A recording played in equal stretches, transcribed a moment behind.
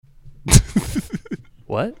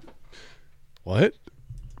What? What?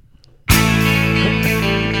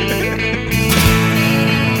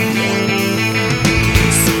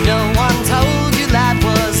 No one told you life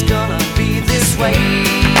was gonna be this way.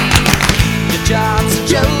 Your job's a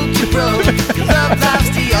joke, you broke. Your love life's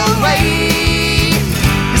the old way.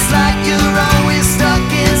 It's like you're always stuck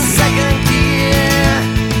in second gear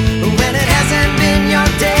when it hasn't been your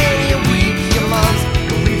day, your week, your month,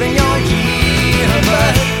 or even your year.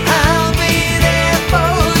 But I'll be there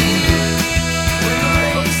for you when the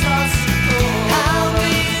rain starts to pour. I'll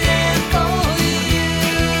be there for you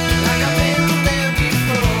like I've been there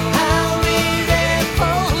before. I'll be there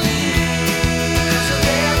for you, so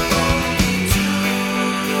there for me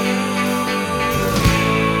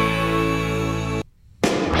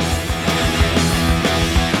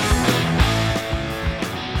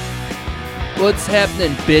What's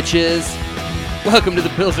happening, bitches? Welcome to the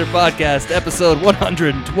Pilsner Podcast, episode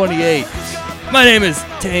 128. My name is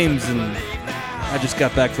Tames, and I just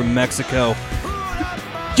got back from Mexico.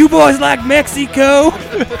 You boys like Mexico?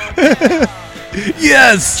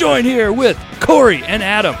 Yes! Join here with Corey and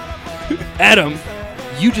Adam. Adam,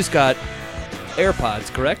 you just got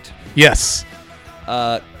AirPods, correct? Yes.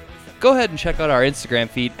 Go ahead and check out our Instagram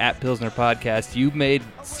feed, @Pilsner Podcast. You made,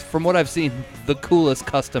 from what I've seen, the coolest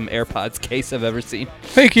custom AirPods case I've ever seen.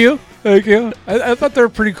 Thank you. Thank you. I thought they were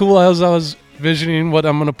pretty cool as I was visioning what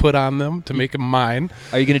I'm going to put on them to make them mine.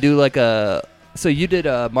 Are you going to do like a... So you did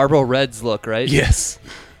a Marlboro Reds look, right? Yes.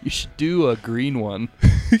 You should do a green one.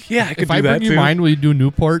 Yeah, I could If do I that bring too. you mine, will you do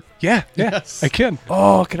Newport? Yeah, Yes. I can.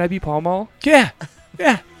 Oh, can I be Pall Mall? Yeah,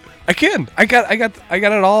 I can. I got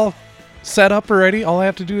it all set up already. All I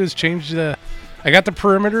have to do is change the. I got the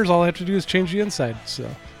perimeters. All I have to do is change the inside. So.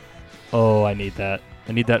 Oh, I need that.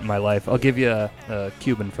 I need that in my life. I'll give you a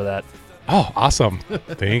Cuban for that. Oh, awesome!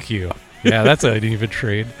 Thank you. Yeah, that's an even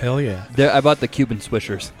trade. Hell yeah. I bought the Cuban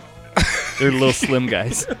Swishers. They're little slim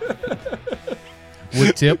guys.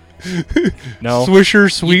 With tip? No, Swisher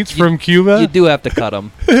sweets you- from Cuba. you do have to cut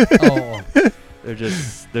them. Oh.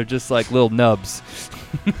 They're just like little nubs.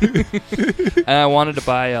 And I wanted to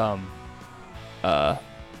buy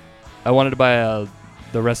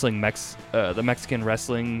the Mexican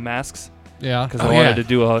wrestling masks Yeah. because Oh, I wanted yeah. to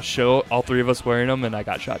do a show, all three of us wearing them, and I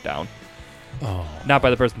got shot down. Oh. Not by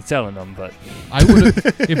the person selling them, but I would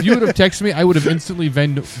have, if you would have texted me, I would have instantly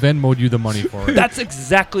Venmo'd you the money for it. that's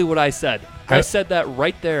exactly what I said. I said that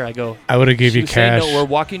right there. I go, I would have gave she you was saying, cash. no, we're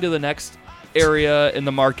walking to the next area in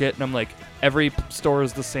the market, and I'm like, every store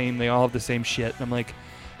is the same. They all have the same shit. And I'm like,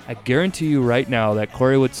 I guarantee you right now that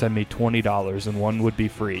Corey would send me $20 and one would be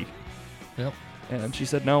free. Yep. And she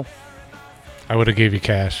said no. I would have gave you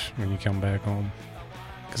cash when you come back home.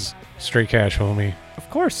 'Cause straight cash, homie. Of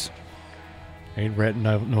course. Ain't written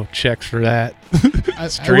no checks for that. I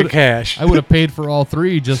Straight would've- cash. I would have paid for all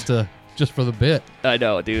three just for the bit. I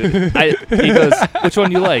know, dude. He goes, which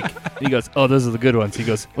one do you like? He goes, oh, those are the good ones. He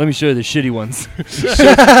goes, let me show you the shitty ones.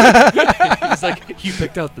 He's like, you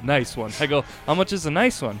picked out the nice one. I go, how much is the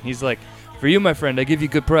nice one? He's like, for you, my friend, I give you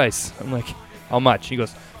a good price. I'm like, how much? He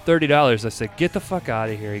goes, $30. I said, get the fuck out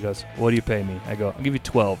of here. He goes, what do you pay me? I go, I'll give you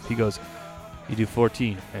 12. He goes, you do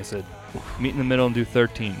 14. I said, meet in the middle and do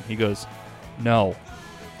 13. He goes, no.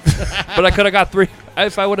 But I could have got three.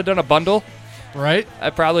 If I would have done a bundle, Right?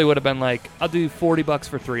 I probably would have been like, I'll do $40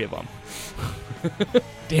 for three of them.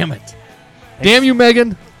 Damn it. Damn you,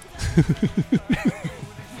 Megan.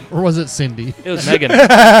 Or was it Cindy? It was Megan. It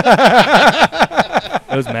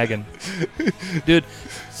was Megan. Dude,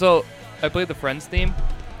 so I played the Friends theme.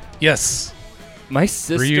 Yes. My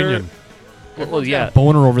sister. Reunion. Well, yeah.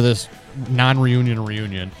 Boner over this non-reunion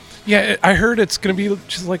reunion. Yeah, I heard it's going to be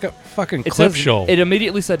just like a fucking It clip says- show. It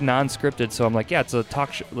immediately said non-scripted, so I'm like, yeah, it's a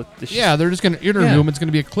talk show. Yeah, they're just going to interview him. It's going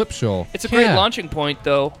to be a clip show. It's a great Yeah. launching point,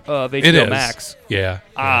 though, of It HBO is. Max. Yeah.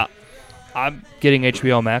 I'm getting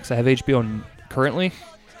HBO Max. I have HBO currently.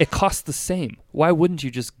 It costs the same. Why wouldn't you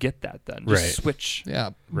just get that then? Just Right. switch. Yeah.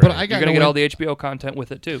 Right. But I You're got going to no get all in- the HBO content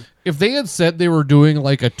with it, too. If they had said they were doing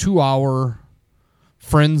like a 2-hour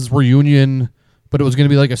Friends reunion, but it was going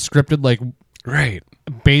to be like a scripted, like Right.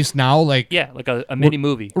 base now, like Yeah, like a mini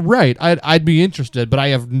movie. right, I'd be interested, but I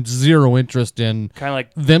have zero interest in Kind of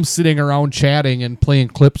like, them sitting around chatting and playing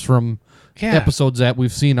clips from Yeah. episodes that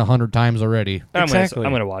we've seen 100 times already. Exactly.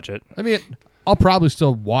 I'm gonna watch it. I mean, I'll probably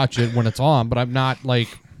still watch it when it's on, but I'm not like,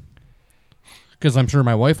 because I'm sure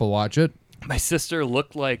my wife will watch it. My sister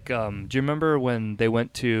looked like, do you remember when they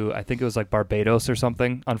went to, I think it was like Barbados or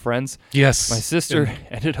something on Friends? Yes. My sister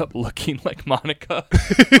ended up looking like Monica.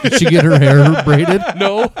 Did she get her hair braided?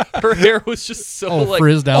 No, her hair was just so Oh, like,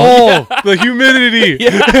 frizzed out. Oh, the humidity.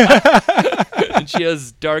 And she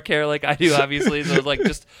has dark hair like I do, obviously. So it was like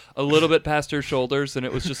just a little bit past her shoulders, and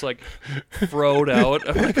it was just like throwed out.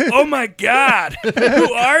 I'm like, oh my God,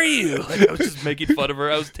 who are you? Like, I was just making fun of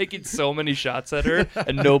her. I was taking so many shots at her,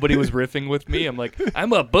 and nobody was riffing with me. I'm like,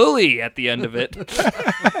 I'm a bully at the end of it.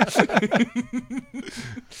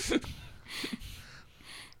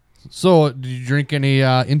 So, did you drink any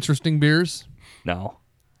interesting beers? No,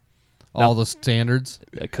 All the standards?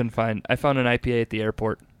 I couldn't find. I found an IPA at the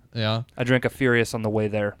airport. Yeah. I drank a Furious on the way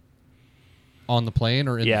there. On the plane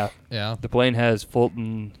or in Yeah. Yeah. The plane has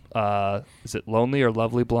Fulton, is it Lonely or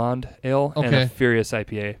Lovely Blonde Ale? And Okay. a Furious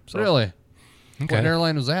IPA. So. Really? Okay. What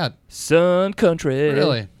airline was that? Sun Country.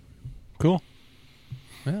 Really? Cool.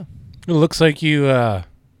 Yeah. It looks like you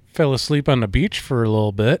fell asleep on the beach for a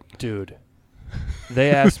little bit. Dude.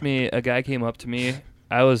 They asked me, a guy came up to me.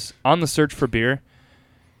 I was on the search for beer,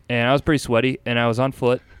 and I was pretty sweaty, and I was on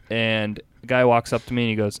foot, and a guy walks up to me, and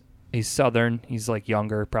he goes, he's Southern. He's like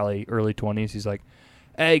younger, probably early 20s. He's like,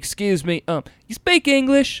 hey, excuse me, you speak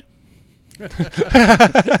English?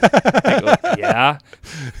 I go, yeah.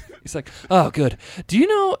 He's like, oh, good. Do you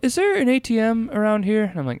know, is there an ATM around here?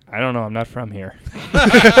 And I'm like, I don't know. I'm not from here.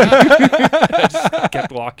 I just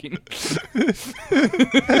kept walking.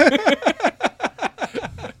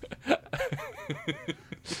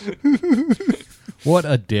 What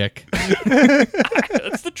a dick.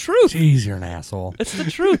 That's the truth. Jeez, you're an asshole. It's the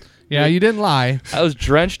truth. Yeah, you didn't lie. I was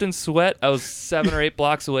drenched in sweat. I was 7 or 8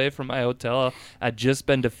 blocks away from my hotel. I'd just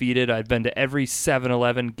been defeated. I'd been to every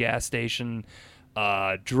 7-Eleven, gas station,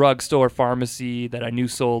 drugstore, pharmacy that I knew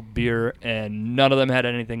sold beer, and none of them had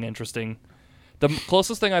anything interesting. The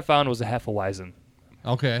closest thing I found was a Hefeweizen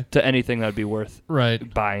Okay. to anything that would be worth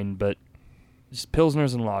Right. buying, but just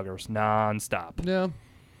Pilsners and lagers nonstop. Yeah.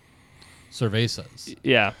 Cervezas.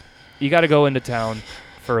 Yeah. You got to go into town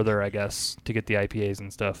further, I guess, to get the IPAs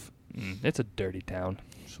and stuff. It's a dirty town.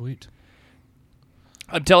 Sweet.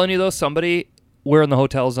 I'm telling you, though, we're in the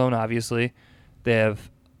hotel zone, obviously. They have,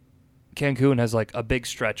 Cancun has like a big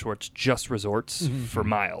stretch where it's just resorts for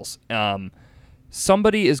miles.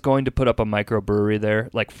 Somebody is going to put up a microbrewery there,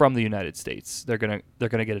 like from the United States. They're gonna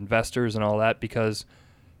get investors and all that, because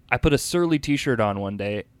I put a Surly T-shirt on one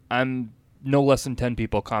day. I'm no less than 10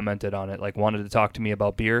 people commented on it, like wanted to talk to me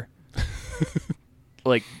about beer.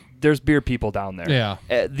 Like, there's beer people down there.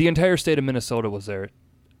 Yeah. The entire state of Minnesota was there,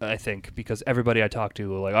 I think, because everybody I talked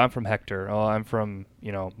to, like, I'm from Hector. Oh, I'm from,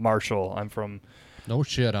 Marshall. I'm from, No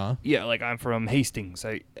shit, huh? yeah, like, I'm from Hastings.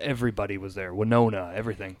 Everybody was there. Winona,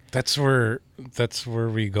 everything. That's where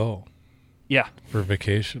we go Yeah, for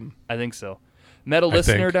vacation. I think so. Met a I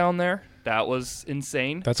listener think. down there. That was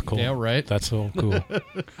insane. That's cool. Yeah, right. That's so cool.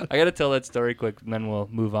 I got to tell that story quick, and then we'll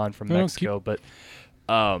move on from No, Mexico. But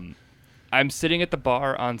I'm sitting at the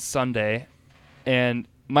bar on Sunday, and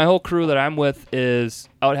my whole crew that I'm with is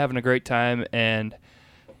out having a great time, and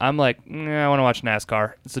I'm like, I want to watch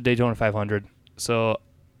NASCAR. It's the Daytona 500. So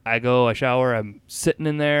I go, I shower, I'm sitting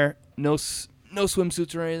in there, no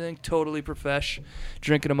swimsuits or anything, totally profesh,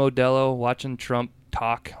 drinking a Modelo, watching Trump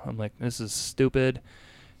talk. I'm like, this is stupid.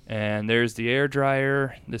 And there's the air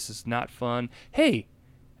dryer. This is not fun. Hey,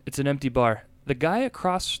 it's an empty bar. The guy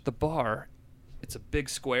across the bar, it's a big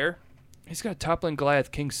square. He's got a Toppling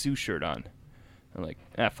Goliath King Sue shirt on. I'm like,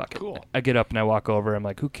 fuck it. Cool. I get up and I walk over. I'm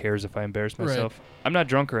like, who cares if I embarrass myself? I'm not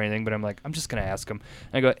drunk or anything, but I'm like, I'm just going to ask him.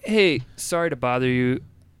 And I go, hey, sorry to bother you.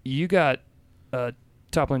 You got a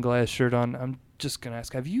Toppling Goliath shirt on. I'm just going to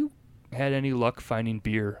ask, have you had any luck finding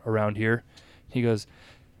beer around here? He goes,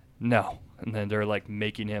 no. And then they're like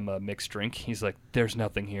making him a mixed drink. He's like, there's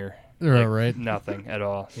nothing here. You're Like, all right. Nothing at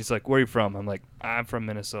all. He's like, where are you from? I'm like, I'm from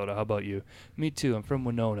Minnesota. How about you? Me too. I'm from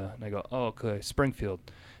Winona. And I go, oh, okay, Springfield.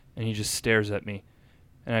 And he just stares at me.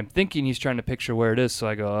 And I'm thinking he's trying to picture where it is. So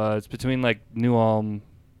I go, it's between like New Ulm,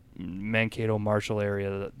 Mankato, Marshall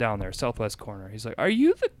area down there, southwest corner. He's like, are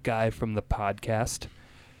you the guy from the podcast?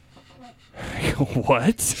 I go,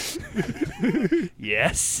 what?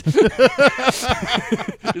 Yes.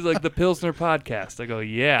 He's like, the Pilsner podcast. I go,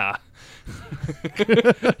 yeah.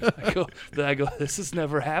 I go, this has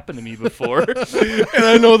never happened to me before. And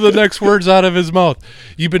I know the next words out of his mouth.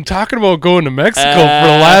 You've been talking about going to Mexico for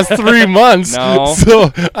the last 3 months. No.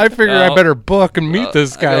 So I figure No. I better book and meet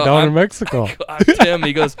this I guy go, down in I'm- Mexico. I'm Tim.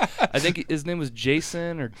 He goes, I think his name was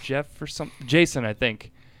Jason or Jeff or something. Jason, I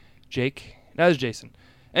think. Jake? That was Jason.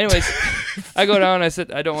 Anyways, I go down. I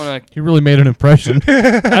said, I don't want to. He really made an impression.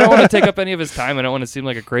 I don't want to take up any of his time. I don't want to seem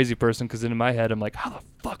like a crazy person, because in my head I'm like, how the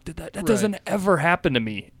fuck did that? That doesn't ever happen to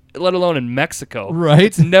me, let alone in Mexico. Right.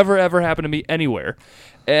 It's never ever happened to me anywhere,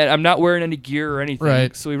 and I'm not wearing any gear or anything.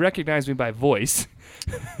 Right. So he recognized me by voice.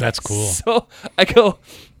 That's cool. So I go,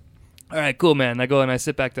 all right, cool, man. I go and I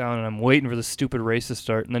sit back down and I'm waiting for the stupid race to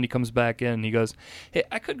start. And then he comes back in and he goes, hey,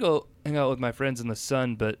 I could go hang out with my friends in the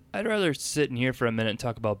sun, but I'd rather sit in here for a minute and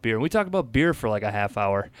talk about beer. And we talked about beer for like a half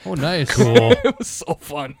hour. Oh, nice. Cool. It was so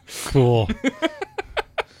fun. Cool.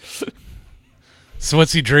 So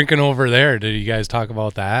what's he drinking over there? Did you guys talk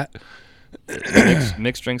about that?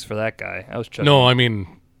 Mixed drinks for that guy. I was chugging. No, I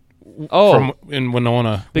mean, from in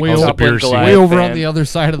Winona. Big how's the Top beer Winkle scene? Eye. Way over fan. on the other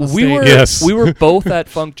side of the we state. were Yes. we were both at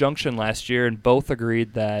Funk Junction last year and both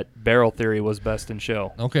agreed that Barrel Theory was best in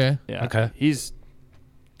show. Okay. Yeah. Okay.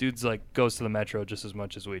 Dude's like goes to the Metro just as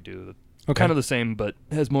much as we do. Okay. Kind of the same, but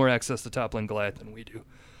has more access to Toppling Goliath than we do.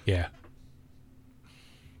 Yeah.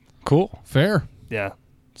 Cool. Fair. Yeah.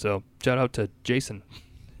 So shout out to Jason.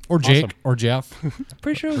 Or Jake. Awesome. Or Jeff. I'm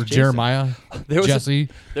pretty sure it was Or Jason. Jeremiah. There was Jesse.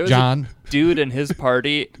 there was John. dude in his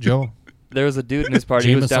party. Joe. There was a dude in his party.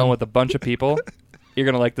 He was Jameson. down with a bunch of people. You're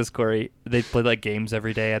gonna like this, Corey. They played like games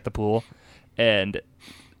every day at the pool, and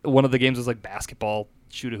one of the games was like basketball,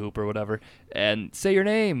 shoot a hoop or whatever. And say your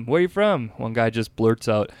name. Where you from? One guy just blurts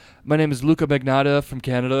out, "My name is Luca Magnata from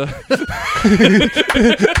Canada."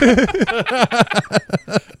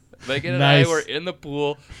 Megan and I Nice. were in the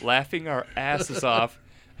pool laughing our asses off.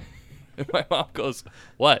 And my mom goes,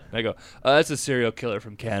 "What?" And I go, "That's a serial killer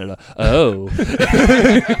from Canada." Oh.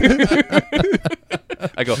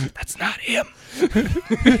 I go, "That's not him."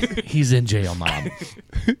 He's in jail, Mom.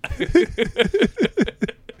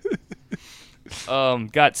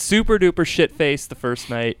 Got super duper shit faced the first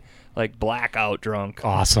night, like blackout drunk.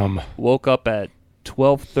 Awesome. Woke up at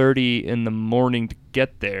 12:30 in the morning to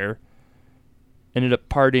get there. Ended up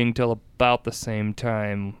partying till about the same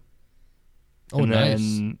time. Oh, and nice.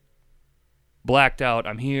 then blacked out.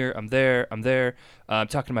 I'm here. I'm there. I'm there. I'm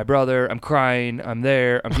talking to my brother. I'm crying. I'm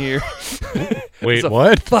there. I'm here. Wait, It's a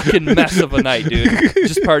what? fucking mess of a night, dude.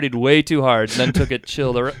 Just partied way too hard, and then took it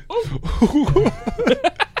chill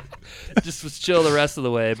just was chill the rest of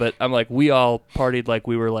the way. But I'm like, we all partied like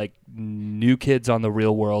we were like new kids on the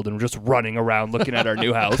real world, and we're just running around looking at our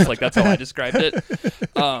new house. Like that's how I described it.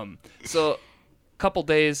 So a couple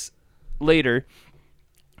days later,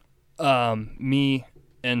 me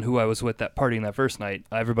and who I was with that partying that first night,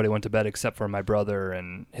 everybody went to bed except for my brother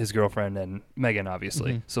and his girlfriend and Megan,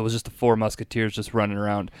 obviously. So it was just the four musketeers just running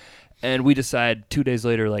around. And we decide 2 days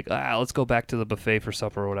later, like, let's go back to the buffet for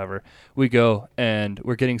supper or whatever. We go, and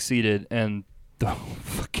we're getting seated, and the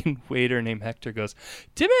fucking waiter named Hector goes,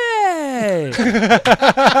 "Timmy!" He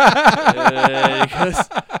goes,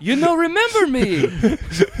 "You no remember me."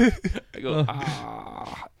 I go,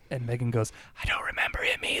 "Ah." And Megan goes, "I don't remember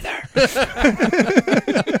him either."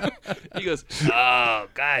 He goes, "Oh,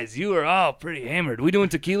 guys, you are all pretty hammered. We doing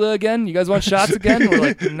tequila again? You guys want shots again?" We're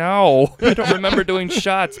like, "No, I don't remember doing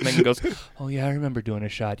shots." Megan goes, "Oh, yeah, I remember doing a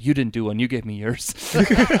shot. You didn't do one. You gave me yours."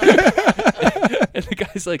 And the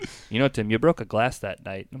guy's like, "You know, Tim, you broke a glass that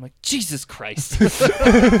night." And I'm like, "Jesus Christ."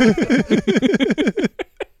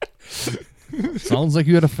 Sounds like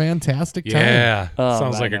you had a fantastic time. Yeah. I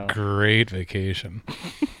Sounds like know. a great vacation.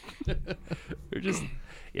 We're just,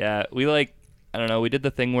 yeah, we like, I don't know, we did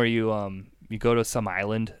the thing where you go to some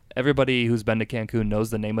island. Everybody who's been to Cancun knows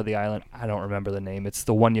the name of the island. I don't remember the name. It's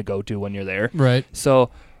the one you go to when you're there. Right.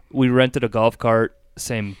 So we rented a golf cart,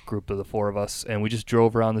 same group of the four of us, and we just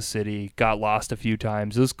drove around the city, got lost a few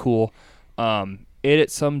times. It was cool. Ate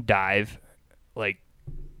at some dive, like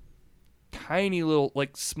tiny little,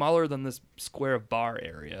 like smaller than this square of bar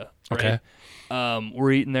area. Okay. Right?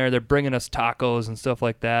 We're eating there. They're bringing us tacos and stuff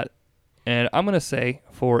like that. And I'm going to say,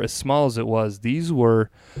 for as small as it was, these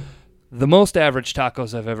were the most average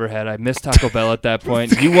tacos I've ever had. I missed Taco Bell at that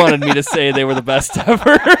point. You wanted me to say they were the best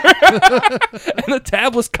ever. And the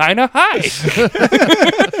tab was kind of high.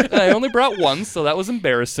 And I only brought one, so that was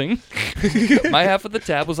embarrassing. My half of the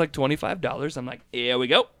tab was like $25. I'm like, here we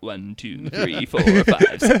go. 1, 2, 3, 4, 5,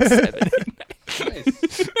 6, 7,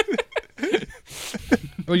 8, 9.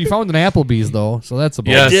 Well, you found an Applebee's, though, so that's a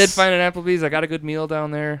bonus. Yes. I did find an Applebee's. I got a good meal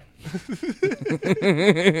down there.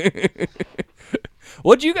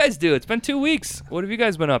 What'd you guys do? It's been 2 weeks. What have you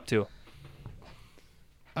guys been up to?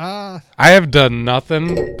 I have done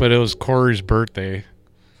nothing, but it was Corey's birthday.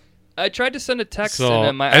 I tried to send a text, So and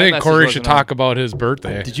then my I think iMessage Corey wasn't should on. talk about his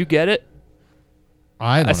birthday. Did you get it?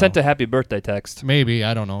 I don't sent know. a happy birthday text. Maybe.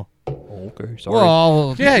 I don't know. Okay, sorry.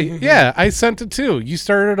 Well, Yeah, I sent it too. You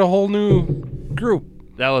started a whole new group.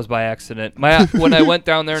 That was by accident. When I went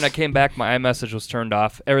down there and I came back, my iMessage was turned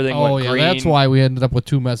off. Everything oh, went yeah, green. that's why we ended up with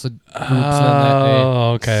 2 message groups on that day.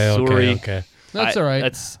 Oh, okay, Sorry. okay. That's all right.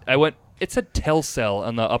 It said Telcel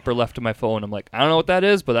on the upper left of my phone. I'm like, I don't know what that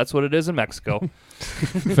is, but that's what it is in Mexico.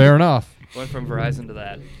 Fair enough. Went from Verizon to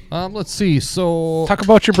that. Let's see. So Talk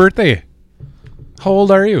about your birthday. How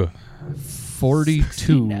old are you?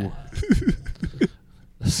 42.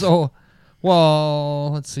 So,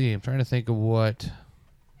 well, let's see. I'm trying to think of what.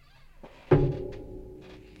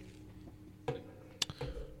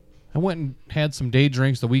 I went and had some day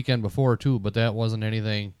drinks the weekend before too, but that wasn't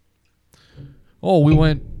anything. Oh, we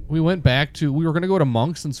went back to. We were gonna go to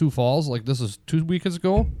Monk's in Sioux Falls. Like this is 2 weekends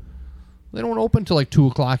ago. They don't open till like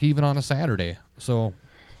 2:00 even on a Saturday. So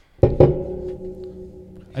I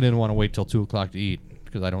didn't want to wait till 2:00 to eat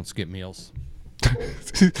because I don't skip meals.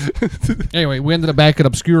 Anyway, we ended up back at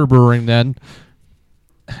Obscure Brewing then.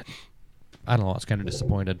 I don't know. I was kind of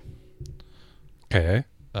disappointed. Okay.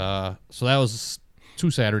 So that was 2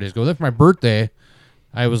 Saturdays ago. Then for my birthday,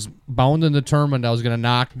 I was bound and determined I was going to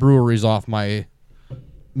knock breweries off my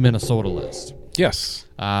Minnesota list. Yes.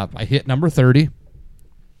 I hit number 30.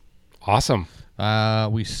 Awesome.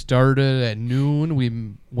 We started at noon.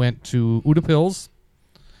 We went to Uda Pills,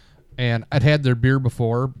 and I'd had their beer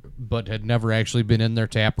before, but had never actually been in their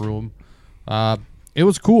tap room. It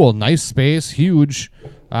was cool. Nice space, huge.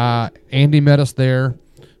 Andy met us there.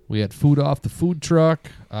 We had food off the food truck.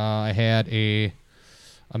 I had a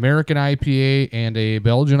American IPA and a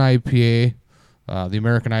Belgian IPA. The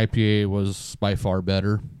American IPA was by far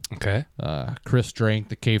better. Okay. Chris drank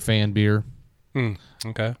the K-Fan beer.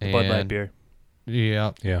 Okay. Bud Light And- beer.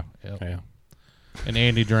 Yeah. Yeah. Yep. Yeah. And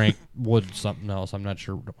Andy drank something else. I'm not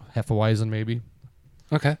sure. Hefeweizen maybe.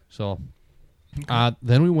 Okay. So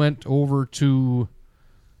then we went over to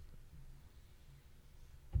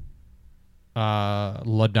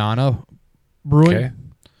La Donna Brewing.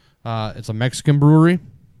 Okay. It's a Mexican brewery.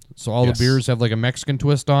 So all Yes. the beers have like a Mexican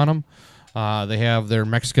twist on them. They have their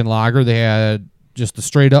Mexican lager. They had just the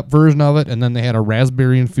straight up version of it. And then they had a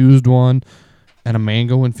raspberry infused one and a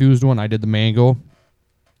mango infused one. I did the mango.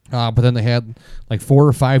 But then they had like 4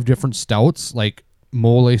 or 5 different stouts, like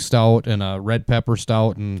mole stout and a red pepper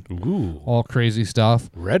stout and Ooh. all crazy stuff.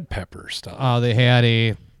 Red pepper stuff. They had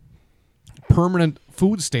a permanent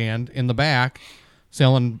food stand in the back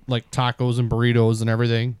selling like tacos and burritos and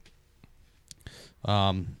everything.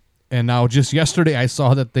 And now just yesterday I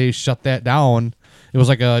saw that they shut that down. It was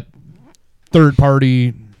like a third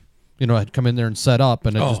party, had come in there and set up,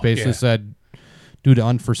 and it just basically said, due to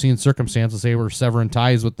unforeseen circumstances, they were severing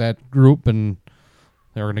ties with that group, and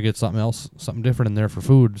they were going to get something different in there for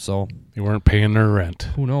food. So You weren't paying their rent.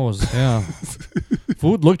 who knows? Yeah,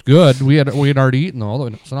 food looked good. We had already eaten though,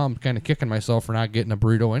 so now I'm kind of kicking myself for not getting a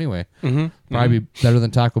burrito anyway. Probably be better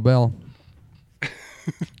than Taco Bell.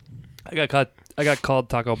 I got called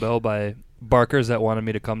Taco Bell by barkers that wanted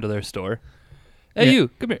me to come to their store. Hey, Yeah. you,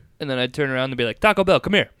 come here. And then I'd turn around and be like, Taco Bell,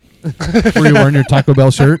 come here. Were you wearing your Taco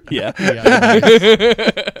Bell shirt? Yeah.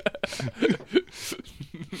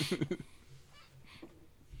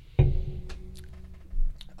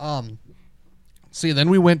 See, then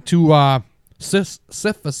we went to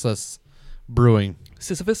Sisyphus Brewing.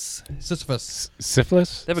 Sisyphus. Sisyphus.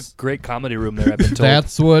 Syphilis? They have a great comedy room there, I've been told.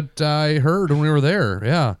 That's what I heard when we were there.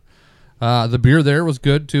 Yeah. The beer there was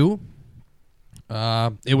good too.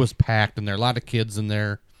 It was packed in there. A lot of kids in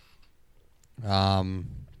there.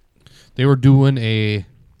 They were doing a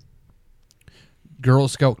Girl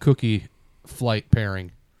Scout cookie flight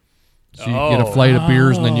pairing. So you get a flight of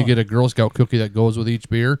beers, and then you get a Girl Scout cookie that goes with each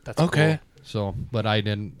beer. That's Okay. cool. So, but I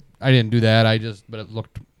didn't do that. But it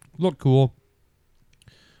looked cool.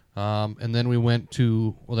 And then we went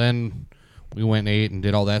and ate and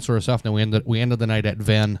did all that sort of stuff. And then we ended the night at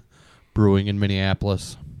Venn Brewing in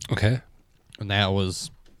Minneapolis, Okay. and that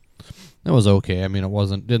was okay. I mean,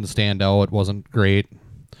 didn't stand out. It wasn't great.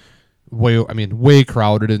 Way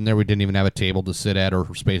crowded in there. We didn't even have a table to sit at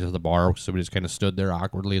or space at the bar, so we just kind of stood there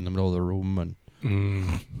awkwardly in the middle of the room, and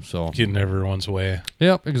so Getting everyone's way.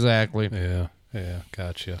 yep, exactly. Yeah. Yeah.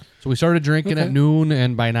 Gotcha. So we started drinking at noon,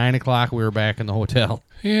 and by 9:00 we were back in the hotel.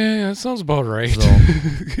 Yeah, that sounds about right. So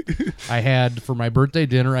I had, for my birthday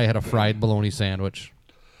dinner, I had a fried bologna sandwich.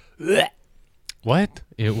 What?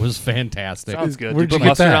 It was fantastic. Sounds good. Where'd Did you you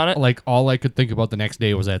put get mustard that? on it? Like, all I could think about the next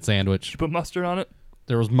day was that sandwich. You put mustard on it?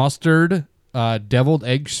 There was mustard, deviled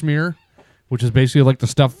egg schmear, which is basically like the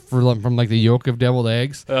stuff from like the yolk of deviled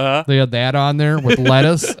eggs. Uh-huh. They had that on there with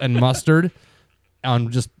lettuce and mustard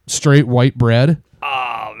on just straight white bread.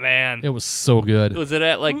 Oh, man. It was so good. Was it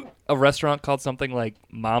at, like, a restaurant called something like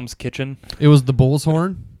Mom's Kitchen? It was the Bull's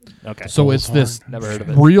Horn. Okay. So it's this Never heard of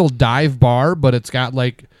it. real dive bar, but it's got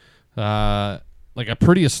like a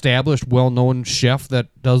pretty established, well-known chef that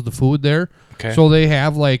does the food there. Okay. So they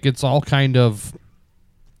have like, it's all kind of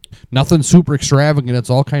nothing super extravagant. It's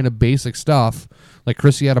all kind of basic stuff. Like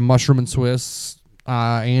Chrissy had a mushroom and Swiss.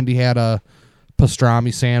 Andy had a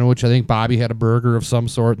pastrami sandwich. I think Bobby had a burger of some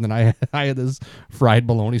sort, and then I had this fried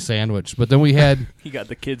bologna sandwich. But then we had He got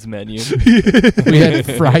the kids menu. we had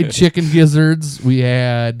fried chicken gizzards. We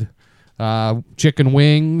had chicken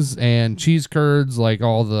wings and cheese curds, like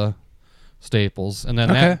all the staples. And then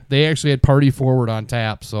Okay. they actually had Party Forward on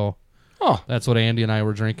tap, so Oh, that's what Andy and I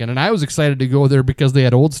were drinking. And I was excited to go there because they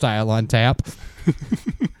had Old Style on tap.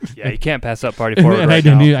 Yeah, you can't pass up Party Forward And right I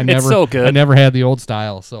didn't. now. I never. It's so good. I never had the Old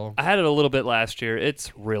Style, so I had it a little bit last year.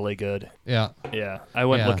 It's really good. yeah. Yeah, I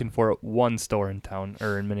went Yeah. looking for one store in town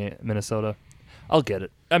or in Minnesota. I'll get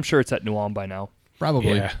it. I'm sure it's at New Ulm by now.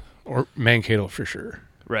 Probably. yeah. Or Mankato for sure.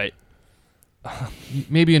 Right.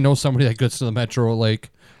 Maybe you know somebody that goes to the Metro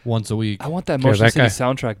like once a week. I want that Yeah, Motion that City guy-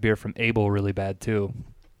 soundtrack beer from Abel really bad too.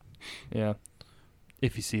 Yeah.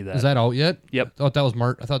 If you see that. Is that out yet? Yep. I thought that was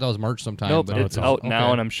March. I thought that was March sometime. Nope, but- it's it's out out. now,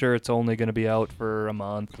 Okay. and I'm sure it's only going to be out for a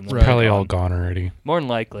month. And then Right. Probably gone. all gone already. More than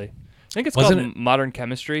likely. I think it's Wasn't called Modern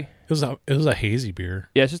Chemistry. It was a hazy beer.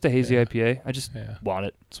 Yeah, it's just a hazy Yeah. IPA. I just Yeah. want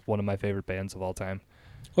it. It's one of my favorite bands of all time.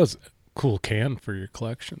 Well, it's a cool can for your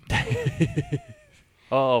collection.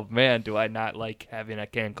 Oh man, do I not like having a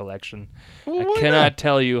can collection? Well, I why cannot not?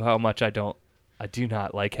 tell you how much I do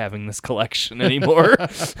not like having this collection anymore.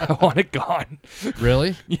 I want it gone.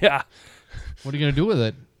 Really? Yeah. What are you gonna do with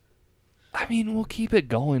it? I mean, we'll keep it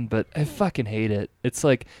going, but I fucking hate it. It's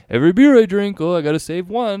like every beer I drink, oh, I gotta save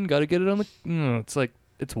one, gotta get it on the. It's like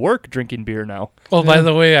it's work drinking beer now. Oh, by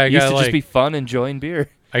the way, I It used got to like just be fun enjoying beer.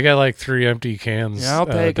 I got like 3 empty cans Yeah, I'll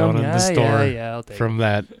take down them. in Yeah, the store yeah, I'll take from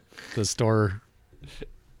the store.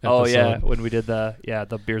 Oh yeah, episode. when we did the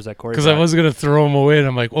beers at Corey. Because I was gonna throw them away, and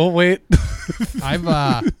I'm like, oh wait, I've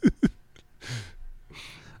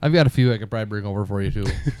I've got a few I could probably bring over for you too.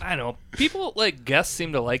 I know people like guests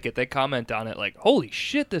seem to like it. They comment on it like, "Holy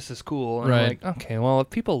shit, this is cool." And I'm Right. like, okay, well, if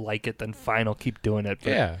people like it, then fine, I'll keep doing it. But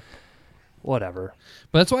yeah. whatever.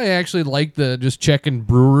 But that's why I actually like the just checking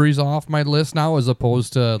breweries off my list now, as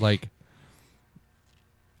opposed to like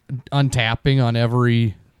untapping on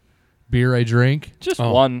every beer I drink. Just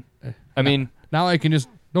Oh. one. I mean, Now I can just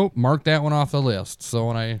mark that one off the list. So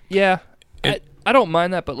when I yeah, I don't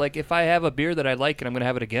mind that. But like, if I have a beer that I like and I'm gonna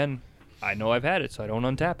have it again, I know I've had it, so I don't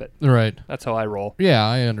untap it. right. That's how I roll. Yeah,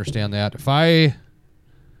 I understand that. If I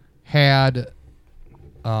had,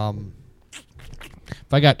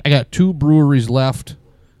 I got 2 breweries left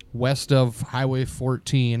west of Highway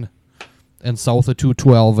 14 and south of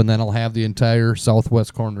 212, and then I'll have the entire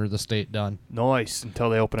southwest corner of the state done. Nice until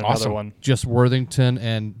they open another Awesome. one. Just Worthington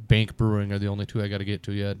and Bank Brewing are the only 2 I got to get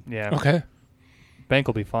to yet. Yeah. Okay. Bank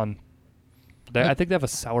will be fun. I think they have a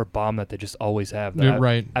sour bomb that they just always have. You're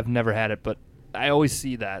right. I've never had it, but I always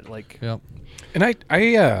see that. Like, Yep. And I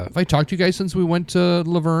Have I talked to you guys since we went to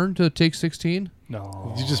Laverne to take 16?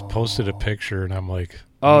 no. you just posted a picture, and I'm like,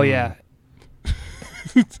 Oh yeah.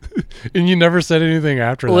 and you never said anything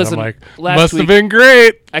after that. Listen, I'm like, last must have week- been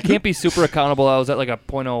great. I can't be super accountable. I was at like a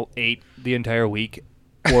 0.08 the entire week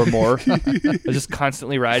or more. I was just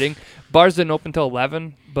constantly riding. Bars didn't open till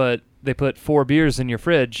 11, but they put 4 beers in your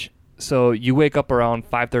fridge. So you wake up around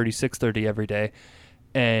 5:30, 6:30 every day,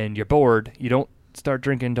 and you're bored. You don't start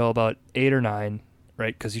drinking until about 8 or 9,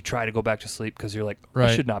 right? Because you try to go back to sleep because you're like, I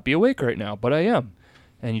Right. should not be awake right now, but I am.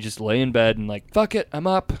 And you just lay in bed and like, fuck it, I'm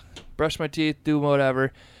up. Brush my teeth, do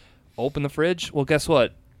whatever. Open the fridge. Well, guess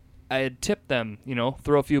what? I had tipped them,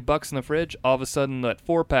 throw a few bucks in the fridge. All of a sudden, that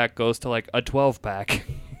 4-pack goes to like a 12-pack.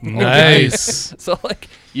 Nice. So, like,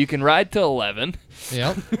 you can ride till 11.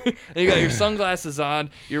 Yep. And you got your sunglasses on.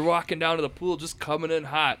 You're walking down to the pool just coming in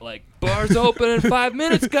hot. Like, bar's open in 5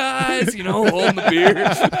 minutes, guys. Holding the beer.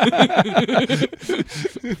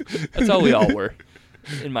 That's how we all were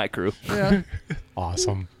in my crew. Yeah.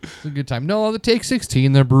 Awesome. It's a good time. No, the Take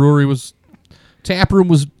 16, the brewery tap room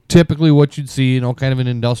was typically what you'd see, kind of an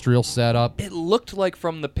industrial setup. It looked like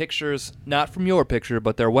from the pictures, not from your picture,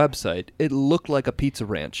 but their website, it looked like a pizza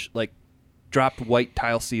ranch, like dropped white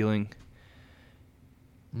tile ceiling.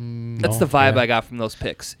 That's the vibe I got from those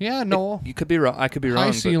pics. Yeah, no. You could be wrong. I could be wrong. High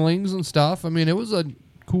but ceilings and stuff. I mean, it was a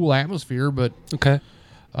cool atmosphere, but Okay.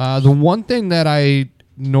 the one thing that I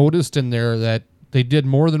noticed in there that they did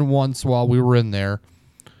more than once while we were in there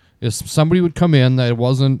is somebody would come in that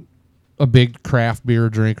wasn't a big craft beer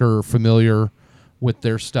drinker or familiar with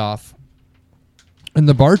their stuff. And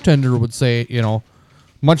the bartender would say,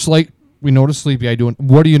 much like we noticed Sleepy Eye doing,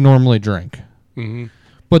 what do you normally drink? Mm-hmm.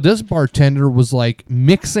 But this bartender was like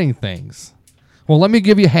mixing things. Well, let me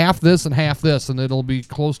give you half this and half this, and it'll be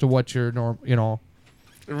close to what you're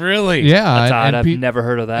Really? Yeah. That's and- odd. and I've never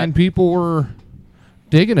heard of that. And people were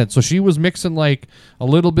digging it. So she was mixing like a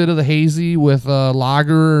little bit of the hazy with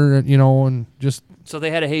lager, and just So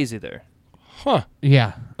they had a hazy there. Huh.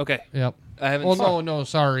 yeah, Okay. yep. I haven't Well, no,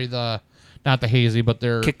 sorry, not the hazy, but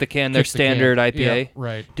their Kick the Can, their Kick the Can. standard IPA. Yeah,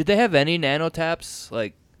 right. Did they have any nano taps?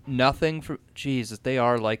 Like nothing for Jesus, they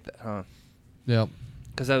are like that, huh? Yep.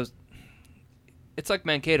 Because it's like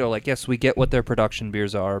Mankato. Like, yes, we get what their production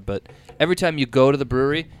beers are, but every time you go to the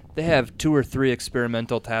brewery, they have 2 or 3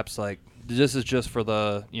 experimental taps. Like, this is just for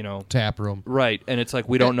the, Tap room. right. And it's like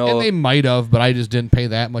we don't know. And they might have, but I just didn't pay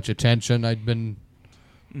that much attention. I'd been,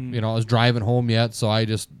 I was driving home yet, so I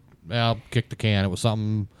just kicked the can. It was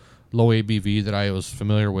something low ABV that I was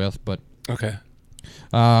familiar with, but Okay.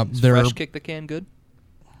 Is they're. fresh Kick the Can good?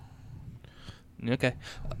 Okay.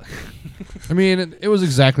 I mean, it was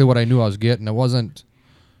exactly what I knew I was getting. It wasn't,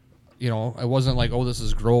 I wasn't like, oh, this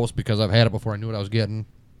is gross because I've had it before. I knew what I was getting.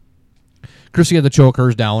 Chrissy had the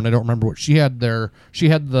chokers down. I don't remember what she had there. She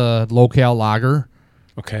had the low-cal lager,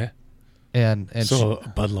 Okay. and So a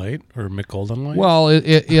Bud Light or Mick Golden Light? well,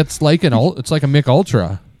 it's like it's like a Mick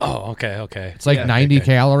Ultra. Oh, okay. It's like Yeah, 90 okay.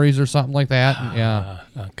 calories or something like that. And, yeah.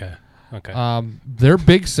 Okay. Their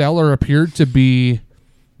big seller appeared to be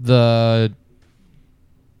that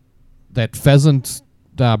pheasant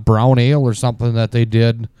brown ale or something that they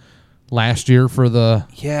did last year for the.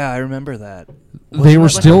 Yeah, I remember that. They were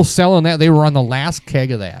Wasn't that still like selling that. They were on the last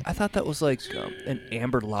keg of that. I thought that was like an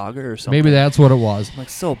amber lager or something. Maybe that's what it was. Like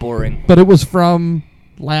so boring. But it was from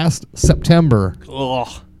last September, Ugh.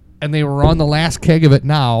 and they were on the last keg of it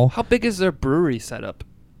now. How big is their brewery setup?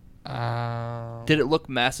 Uh, Did it look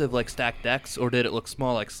massive like Stacked Decks, or did it look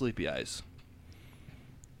small like Sleepy Eyes?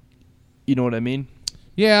 You know what I mean?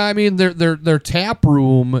 yeah, I mean their tap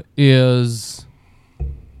room is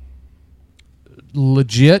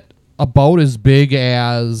legit about as big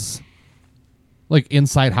as like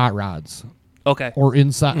inside Hot Rods Okay. or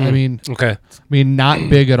inside. I Okay. mean not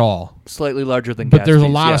big at all. Slightly larger than But there's a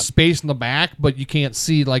Gatsby's, lot yeah. of space in the back, but you can't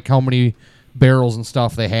see like how many barrels and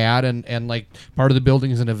stuff they had, and like part of the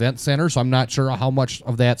building is an event center, so I'm not sure how much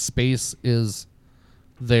of that space is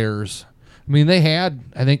theirs. I mean, they had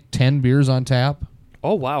I think 10 beers on tap.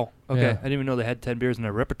 Oh, wow. Okay. Yeah. I didn't even know they had 10 beers in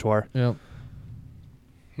their repertoire. Yeah.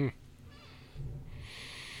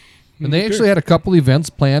 And they actually had a couple events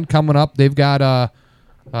planned coming up. They've got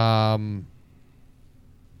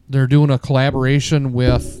they're doing a collaboration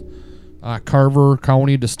with Carver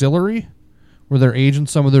County Distillery, where they're aging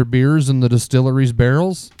some of their beers in the distillery's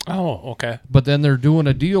barrels. Oh, okay. But then they're doing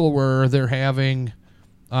a deal where they're having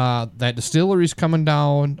that distillery's coming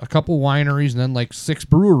down, a couple wineries, and then like 6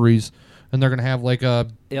 breweries, and they're gonna have like a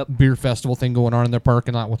Yep. beer festival thing going on in their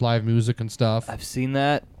parking lot with live music and stuff. I've seen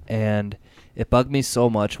that, and it bugged me so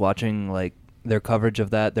much watching like their coverage of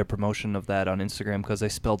that, their promotion of that on Instagram, because they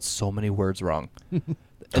spelled so many words wrong.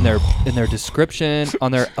 in their description,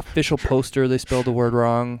 on their official poster, they spelled a word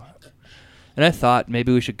wrong. And I thought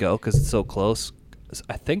maybe we should go because it's so close. 'Cause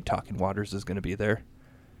I think Talking Waters is going to be there.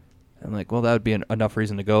 I'm like, well, that would be enough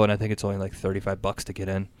reason to go, and I think it's only like $35 to get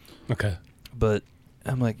in. Okay. But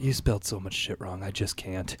I'm like, you spelled so much shit wrong, I just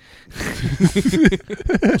can't.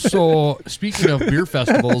 So, speaking of beer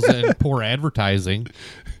festivals and poor advertising,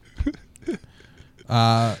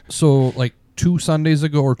 so like 2 Sundays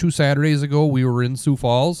ago or 2 Saturdays ago, we were in Sioux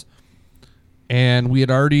Falls, and we had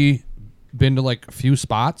already been to like a few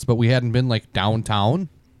spots, but we hadn't been like downtown.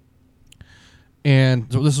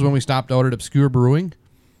 And so this is when we stopped out at Obscure Brewing,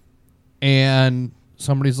 and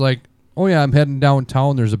somebody's like, oh yeah, I'm heading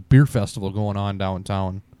downtown. There's a beer festival going on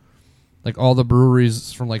downtown. Like all the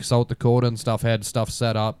breweries from like South Dakota and stuff had stuff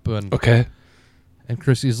set up, and Okay. and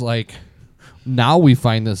Chrissy's like, now we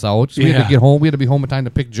find this out. So we had Yeah. to get home. We had to be home in time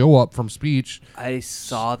to pick Joe up from speech. I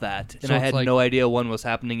saw that, and So I it's had like- no idea one was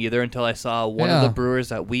happening either until I saw one of Yeah. the brewers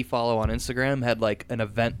that we follow on Instagram had like an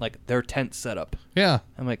event, like their tent set up. Yeah,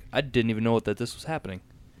 I'm like, I didn't even know that this was happening.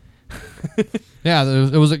 yeah.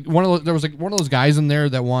 There was like one of those guys in there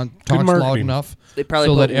that talks loud marketing. enough They probably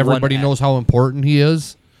so put that everybody one knows how important he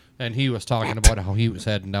is. And he was talking about how he was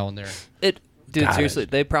heading down there. Dude, Got seriously,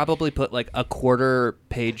 it. they probably put like a 1/4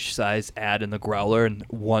 page size ad in the Growler in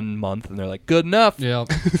 1 month, and they're like, good enough. Yeah.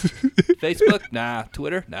 Facebook? Nah.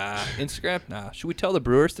 Twitter? Nah. Instagram? Nah. Should we tell the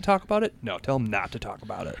brewers to talk about it? No, tell them not to talk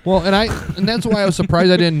about it. Well, and that's why I was surprised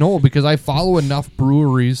I didn't know, because I follow enough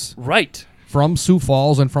breweries Right. from Sioux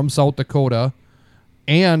Falls and from South Dakota,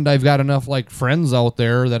 and I've got enough like friends out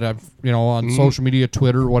there that I've on social media,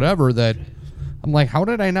 Twitter, whatever, that I'm like, how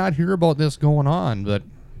did I not hear about this going on? But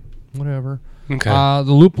whatever. Okay.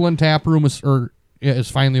 The Lupulin Tap Room is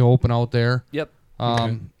finally open out there. Yep.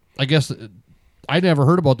 I guess I never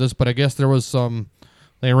heard about this, but I guess there was some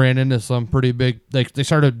They ran into some pretty big. They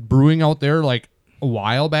started brewing out there like a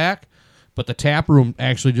while back, but the tap room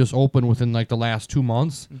actually just opened within like the last 2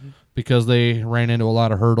 months because they ran into a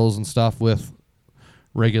lot of hurdles and stuff with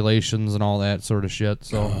regulations and all that sort of shit.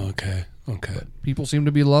 So Okay. people seem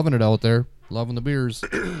to be loving it out there, loving the beers.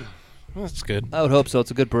 That's good. I would hope so.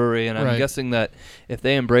 It's a good brewery, and I'm Right. guessing that if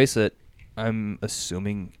they embrace it, I'm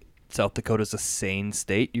assuming South Dakota's a sane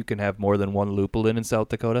state. You can have more than one lupulin in South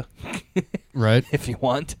Dakota Right? if you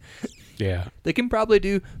want. Yeah. They can probably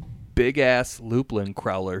do big-ass lupulin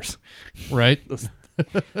crowlers. Right?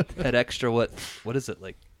 That extra, what is it,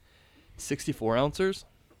 like 64 ounces?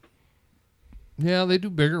 Yeah, they do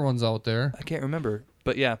bigger ones out there. I can't remember.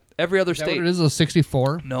 But yeah, every other Is that what state. it is, a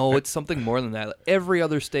 64? No, it's something more than that. Every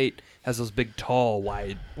other state has those big, tall,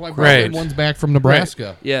 wide. Well, I brought Right. them ones back from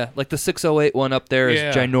Nebraska. Yeah, like the 608 one up there is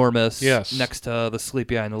Yeah. ginormous. Yes. Next to the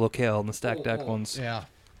Sleepy Eye and the Locale and the Stack Deck ones. Yeah.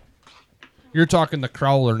 You're talking the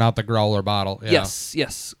crowler, not the growler bottle. Yeah.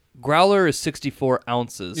 Yes. Growler is 64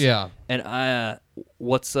 ounces. Yeah. And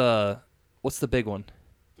what's the big one?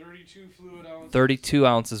 32 fluid ounce. 32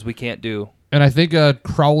 ounces we can't do. And I think a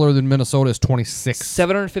crowler in Minnesota is 26.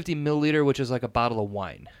 750 milliliter, which is like a bottle of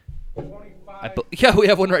wine. 25, Yeah, we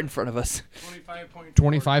have one right in front of us.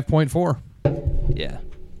 25.4. Yeah.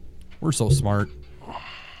 We're so smart.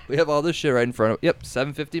 We have all this shit right in front of. Yep,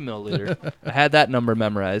 750 milliliter. I had that number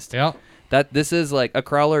memorized. Yeah. This is like a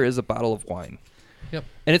crowler is a bottle of wine. Yep.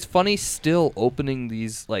 And it's funny still opening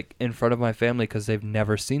these like in front of my family because they've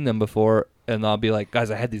never seen them before, and I'll be like, guys,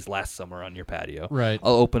 I had these last summer on your patio. Right.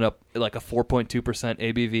 I'll open up like a 4.2%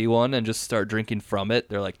 ABV one and just start drinking from it.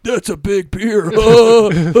 They're like, that's a big beer.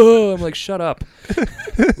 I'm like, shut up.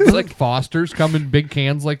 It's like Foster's come in big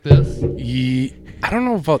cans like this. I don't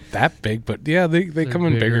know about that big, but yeah, they come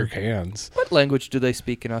in bigger. bigger cans. What language do they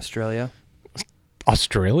speak in Australia?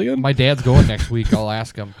 Australian? My dad's going next week. I'll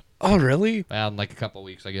ask him. Oh, really? In like a couple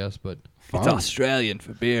weeks, I guess. But It's Fun. Australian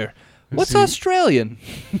for beer. What's see. Australian?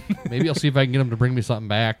 maybe I'll see if I can get him to bring me something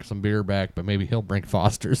back, some beer back. But maybe he'll bring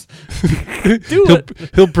Foster's. Do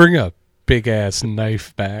it. He'll bring a big ass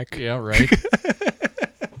knife back. Yeah, right.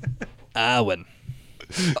 Owen.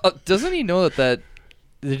 Doesn't he know that?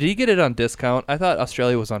 Did he get it on discount? I thought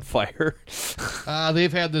Australia was on fire.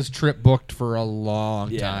 They've had this trip booked for a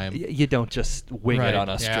long time. You don't just wing Right. it on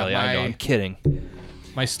Yeah, Australia. I know. my- I'm kidding.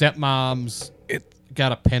 My stepmom's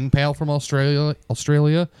got a pen pal from Australia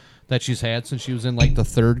that she's had since she was in like the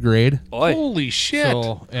 3rd grade. Oi, Holy shit.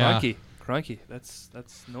 So yeah, cranky. That's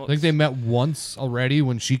no. I think they met once already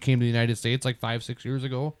when she came to the United States like 5-6 years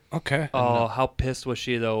ago. Okay. Oh, how pissed was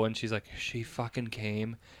she though when she's like, she fucking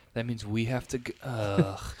came. That means we have to.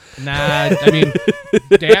 Ugh. Nah, I mean,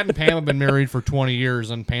 Dad and Pam have been married for 20 years,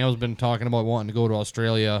 and Pam's been talking about wanting to go to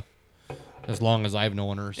Australia as long as I've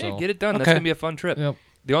known her. So Yeah, get it done. That's Okay. gonna be a fun trip. Yep.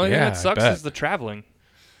 The only thing Yeah, that I sucks bet. is the traveling.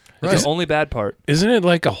 Right. That's the only bad part. Isn't it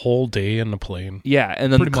like a whole day in the plane? Yeah,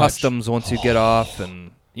 and then Pretty much. customs once you get off,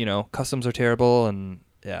 and customs are terrible, and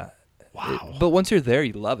yeah. Wow. But once you're there,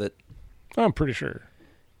 you love it. I'm pretty sure.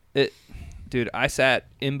 Dude, I sat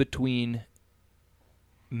in between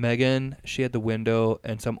Megan, she had the window,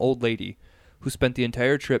 and some old lady who spent the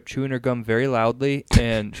entire trip chewing her gum very loudly,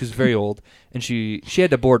 and she was very old, and she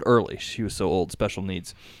had to board early. She was so old, special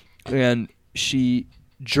needs. And she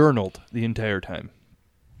journaled the entire time.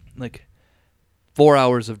 Like 4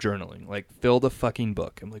 hours of journaling. Like filled a fucking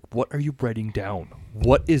book. I'm like, what are you writing down?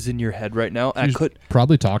 What is in your head right now? She's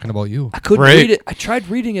probably talking about you. I couldn't Right. read it. I tried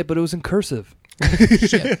reading it, but it was in cursive.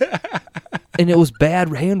 And it was bad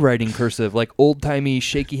handwriting cursive, like old-timey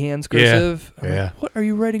shaky hands cursive. I'm like, Yeah. what are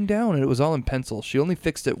you writing down? And it was all in pencil. She only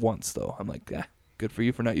fixed it once, though. I'm like, good for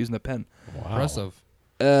you for not using a pen. Wow. Impressive.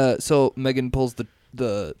 So Megan pulls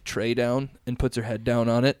the tray down and puts her head down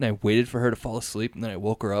on it, and I waited for her to fall asleep, and then I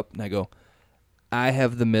woke her up, and I go, I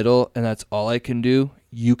have the middle, and that's all I can do.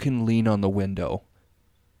 You can lean on the window.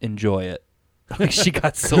 Enjoy it. Like, she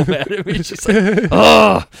got so mad at me. She's like,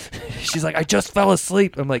 oh. She's like, I just fell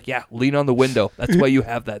asleep. I'm like, yeah, lean on the window. That's why you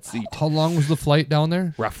have that seat. How long was the flight down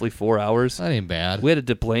there? Roughly 4 hours. That ain't bad. We had to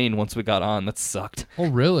deplane once we got on. That sucked. Oh,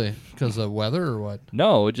 really? Because of weather or what?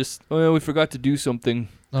 No, it just, we forgot to do something.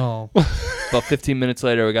 Oh, About 15 minutes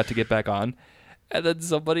later, we got to get back on. And then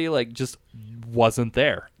somebody, like, just wasn't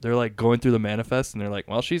there. They're, like, going through the manifest, and they're like,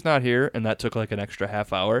 well, she's not here. And that took, like, an extra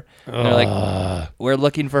half hour. And they're like, we're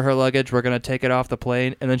looking for her luggage. We're going to take it off the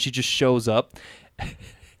plane. And then she just shows up.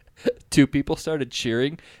 2 people started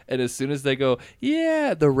cheering. And as soon as they go,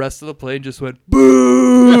 yeah, the rest of the plane just went,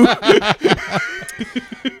 boo!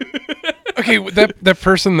 Okay, that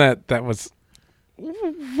person that was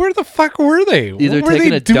Where the fuck were they? Either what were taking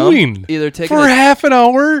they a dump, doing? either taking For a half an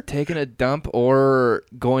hour? taking a dump or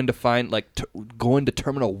going to find going to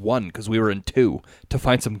Terminal 1 because we were in 2 to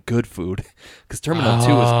find some good food because Terminal 2 is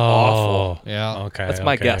awful. Yeah. Okay. That's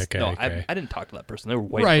my guess. Okay, No, okay. I didn't talk to that person. They were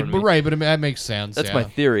way Right, in front but of me. right, but that makes sense. That's yeah. my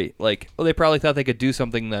theory. Like, well, they probably thought they could do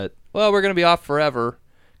something that, well, we're going to be off forever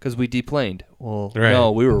because we deplaned. Well, Right.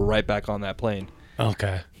 no, we were right back on that plane.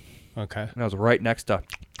 Okay. And I was right next to,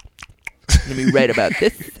 let me write about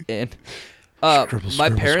this. And my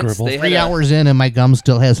scribble, parents, scribble. they had 3 hours in and my gum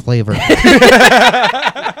still has flavor.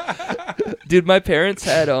 Dude, my parents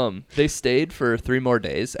had they stayed for 3 more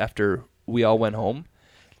days after we all went home,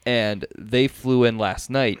 and they flew in last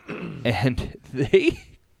night, and they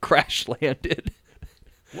crash landed.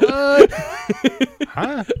 What?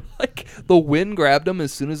 Huh? Like the wind grabbed them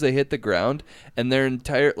as soon as they hit the ground, and their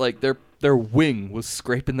entire their wing was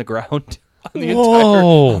scraping the ground on the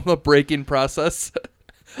Whoa. entire braking process.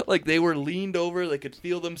 Like they were leaned over, they could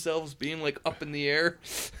feel themselves being like up in the air.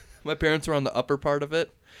 My parents were on the upper part of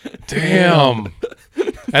it. Damn.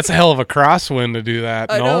 That's a hell of a crosswind to do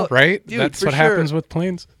that. I No, know. right? Dude, That's for what sure. happens with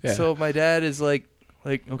planes. Yeah. So my dad is like,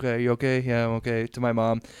 okay, you okay? Yeah, I'm okay. To my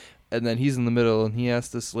mom. And then he's in the middle, and he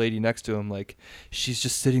asked this lady next to him, like, she's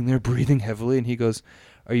just sitting there breathing heavily, and he goes,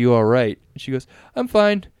 are you all right? And she goes, I'm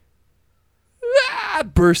fine.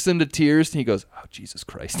 Bursts into tears, and he goes, oh, Jesus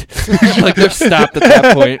Christ. Like, they're stopped at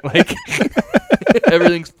that point. Like,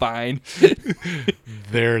 everything's fine.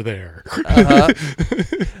 They're there. Uh-huh.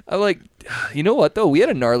 I'm like, you know what, though? We had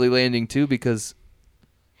a gnarly landing, too, because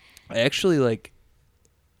I actually, like,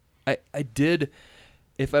 I did,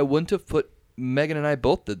 if I wouldn't have put, Megan and I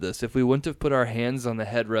both did this, if we wouldn't have put our hands on the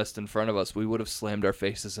headrest in front of us, we would have slammed our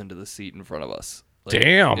faces into the seat in front of us. Like,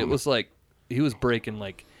 Damn. It was like, he was breaking,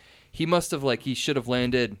 like, he must have, like, he should have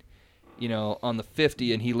landed, you know, on the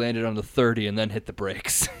 50, and he landed on the 30 and then hit the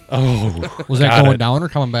brakes. Oh. Was that got going it. down or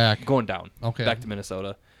coming back? Going down. Okay. Back to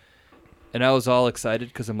Minnesota. And I was all excited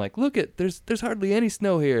because I'm like, look, there's hardly any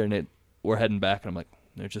snow here. And we're heading back, and I'm like,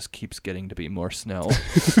 there just keeps getting to be more snow.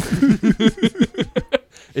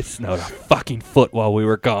 It snowed a fucking foot while we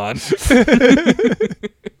were gone.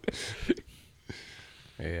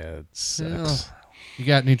 Yeah, it sucks. You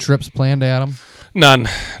got any trips planned, Adam? None.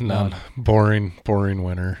 Boring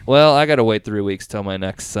winter. Well, I got to wait 3 weeks till my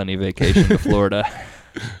next sunny vacation to Florida.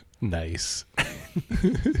 Nice.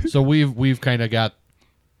 So we've kind of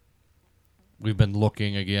we've been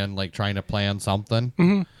looking again, like trying to plan something,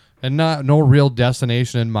 and no real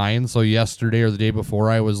destination in mind. So yesterday or the day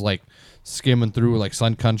before, I was like skimming through. Like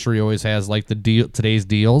Sun Country always has like today's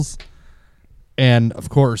deals, and of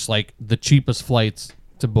course, like the cheapest flights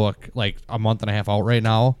to book like a month and a half out right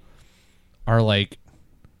now are like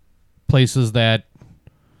places that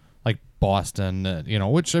like Boston,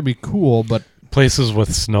 which would be cool, but Places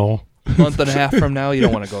with snow. Month and a half from now, you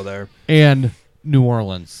don't want to go there. and New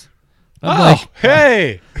Orleans.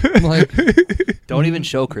 Hey. I'm like, Don't even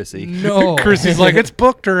show Chrissy. no. Chrissy's like, it's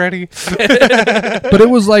booked already. But it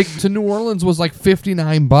was like to New Orleans was like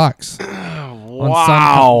 $59.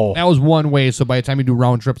 Wow. That was one way. So by the time you do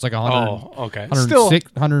round trips, like 100, Oh, okay.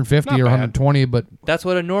 106, 150 not or bad. 120. But That's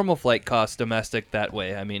what a normal flight costs domestic that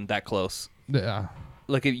way. I mean, that close. yeah,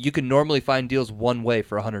 Like, you can normally find deals one way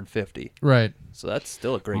for 150. right. So that's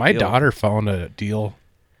still a great My deal. daughter found a deal.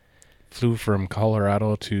 Flew from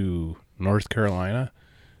Colorado to North Carolina.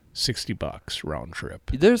 $60 round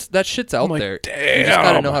trip. That shit's out like, there. You just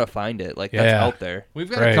gotta damn. know how to find it. Like, that's Yeah. out there. We've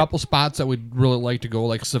got Right. a couple spots that we'd really like to go,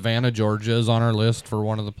 like Savannah, Georgia is on our list for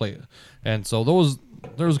one of the places. And so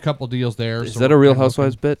there's a couple deals there. Is so that a we're Real kinda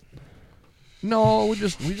Housewives bit? looking- No, we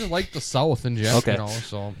just like the South in general. Okay.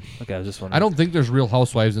 So Okay, I was just wondering. I don't think there's Real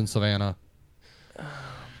Housewives in Savannah.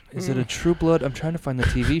 Is it a True Blood? I'm trying to find the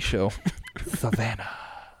TV show. Savannah.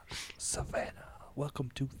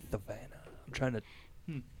 Welcome to Savannah. I'm trying to.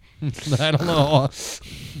 I don't know.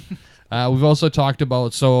 We've also talked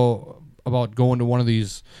about going to one of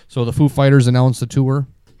these. So the Foo Fighters announced a tour.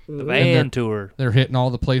 The they're- van tour. They're hitting all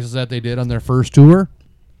the places that they did on their first tour.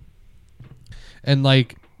 And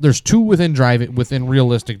like there's two within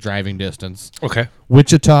realistic driving distance. Okay.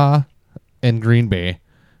 Wichita and Green Bay.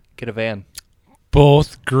 Get a van.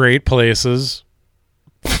 Both great places.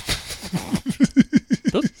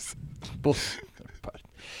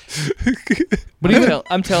 But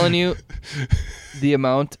I'm telling you, the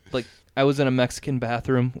amount, like, I was in a Mexican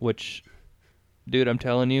bathroom, which, dude, I'm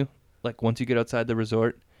telling you, like, once you get outside the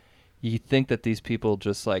resort, you think that these people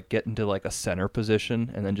just, like, get into, like, a center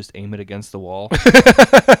position and then just aim it against the wall.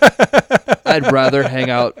 I'd rather hang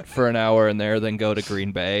out for an hour in there than go to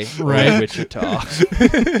Green Bay or Right. Wichita.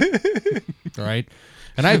 Right.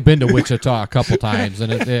 And I've been to Wichita a couple times,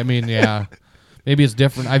 and yeah, maybe it's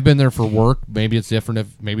different. I've been there for work. Maybe it's different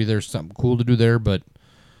if maybe there's something cool to do there, but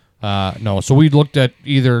no. So we looked at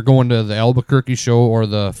either going to the Albuquerque show or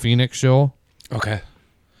the Phoenix show. Okay.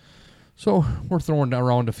 So we're throwing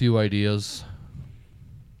around a few ideas.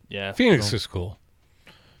 Yeah. Phoenix is cool.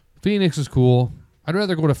 Phoenix is cool. I'd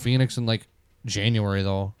rather go to Phoenix in like January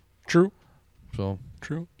though. True. So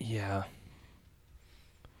True. Yeah.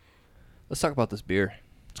 Let's talk about this beer.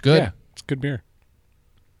 it's good. Yeah, it's good beer.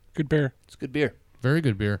 Good beer. It's good beer. Very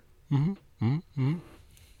good beer.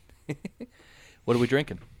 What are we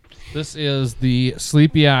drinking? This is the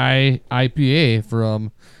Sleepy Eye IPA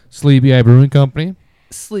from Sleepy Eye Brewing Company.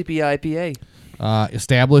 Sleepy IPA.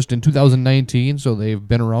 Established in 2019, so they've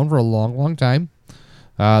been around for a long, long time.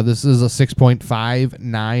 This is a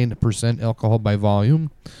 6.59% alcohol by volume.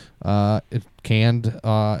 It canned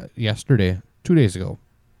yesterday, 2 days ago.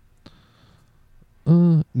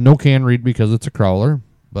 No can read because it's a crowler,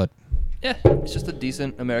 but Yeah, it's just a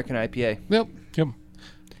decent American IPA. yep. Yep.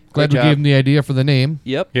 Glad we job. gave him the idea for the name.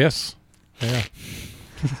 Yep. Yes.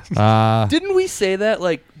 Yeah. Didn't we say that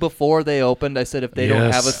like before they opened? I said if they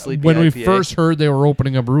don't have a Yes. Sleepy When we IPA, first heard they were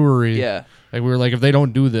opening a brewery, yeah, like we were like, if they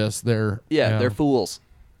don't do this, they're they're fools.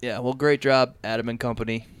 Yeah, well, great job, Adam and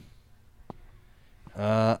Company.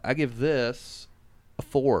 I give this a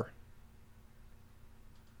 4.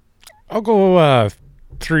 I'll go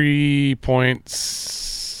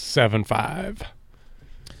 3.75.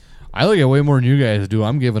 I like it way more than you guys do.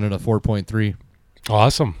 I'm giving it a 4.3.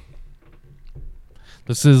 Awesome.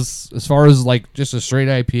 This is, as far as like just a straight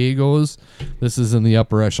IPA goes, this is in the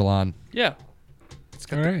upper echelon. Yeah,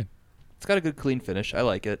 All right. it's got a good clean finish. I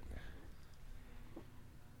like it.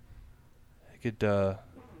 I could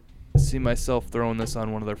see myself throwing this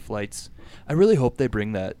on one of their flights. I really hope they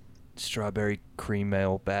bring that strawberry cream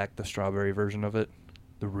ale back, the strawberry version of it,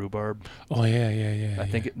 the rhubarb. Oh yeah. I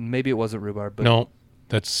think maybe it wasn't rhubarb, but No,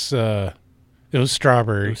 that's it was it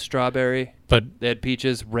strawberry, was strawberry. but They had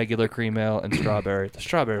peaches, regular cream ale, and strawberry. The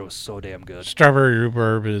strawberry was so damn good. strawberry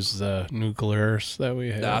rhubarb is the new Glarus that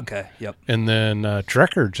we had. Okay, yep. And then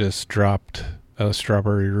Drecker just dropped a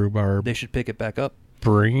strawberry rhubarb They should pick it back up.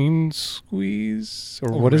 brain squeeze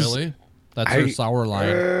or Oh, what is? really? That's their sour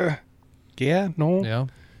line. Yeah, no. Yeah.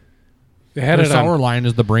 They had Their it sour on. line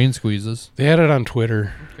is the brain squeezes. They had it on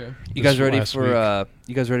Twitter. Okay. You guys this ready last for week.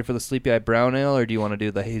 you guys ready for the Sleepy Eye Brown Ale, or do you want to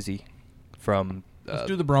do the hazy from? Let's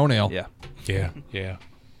do the brown ale. Yeah. Yeah.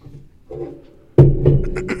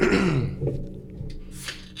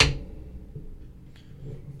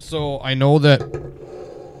 So I know that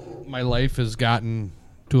my life has gotten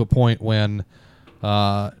to a point when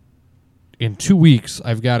in 2 weeks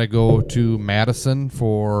I've got to go to Madison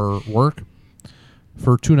for work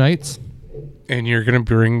for 2 nights. And you're gonna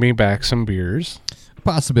bring me back some beers.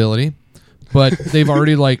 Possibility. But they've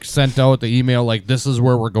already like sent out the email like this is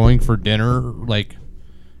where we're going for dinner, like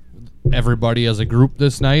everybody as a group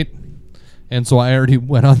this night. And so I already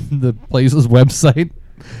went on the place's website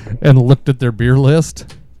and looked at their beer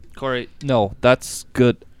list. Corey, no, that's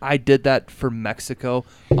good. I did that for Mexico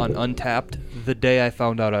on Untapped the day I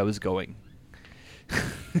found out I was going.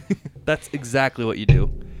 That's exactly what you do.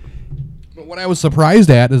 But what I was surprised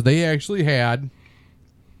at is they actually had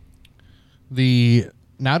the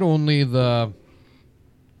not only the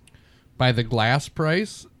by the glass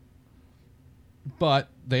price, but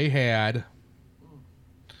they had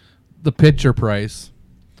the pitcher price.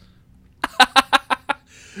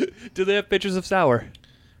 Do they have pictures of sour?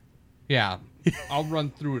 Yeah, I'll run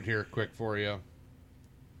through it here quick for you. All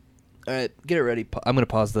right, get it ready. I'm going to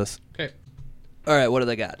pause this. Okay. All right, what do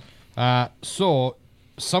they got? So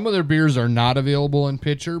some of their beers are not available in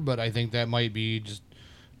pitcher, but I think that might be just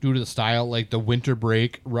due to the style. Like the Winter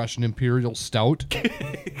Break Russian Imperial Stout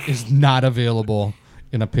is not available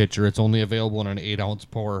in a pitcher. It's only available in an 8-ounce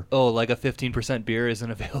pour Oh, like a 15% beer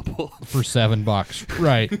isn't available. for $7.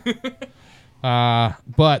 Right.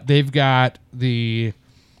 But they've got the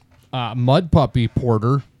Mud Puppy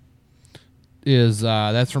Porter.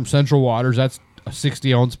 That's from Central Waters. That's a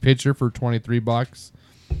 60-ounce pitcher for $23.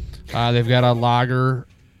 They've got a lager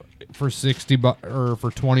for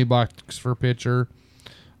 $20 for pitcher.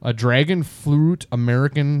 A Dragon Fruit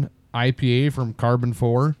American IPA from Carbon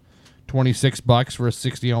 4, $26 for a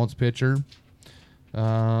 60-ounce pitcher.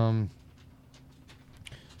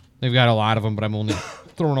 They've got a lot of them, but I'm only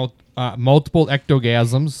throwing out multiple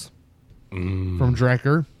ectogasms from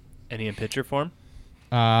Drecker. Any in pitcher form?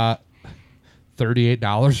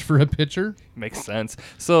 $38 for a pitcher. Makes sense.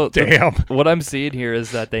 So Damn. What I'm seeing here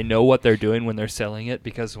is that they know what they're doing when they're selling it,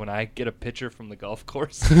 because when I get a pitcher from the golf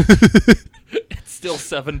course, it's Still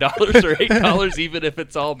 $7 or $8, even if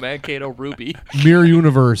it's all Mankato Ruby. Mirror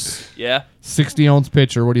Universe, Yeah. 60-ounce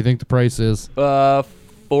pitcher. What do you think the price is?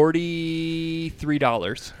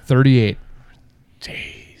 $43. 38.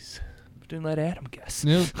 Jeez. Didn't let Adam guess.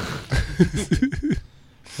 Yep.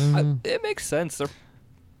 It makes sense. They're,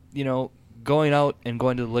 going out and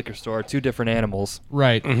going to the liquor store are two different animals.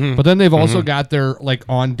 Right. But then they've also got their, like,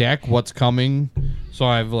 on deck, what's coming. So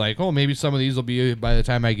I've like, maybe some of these will be by the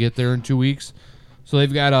time I get there in 2 weeks. So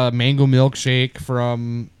they've got a mango milkshake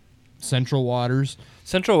from Central Waters.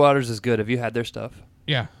 Central Waters is good. Have you had their stuff?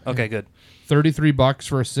 Yeah. Okay, good. $33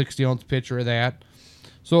 for a 60-ounce pitcher of that.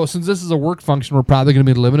 So since this is a work function, we're probably going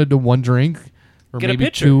to be limited to one drink or Get a maybe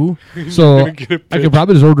pitcher. 2. So Get a I could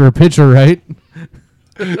probably just order a pitcher, right?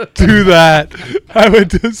 Do that. I would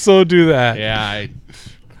do that. Yeah,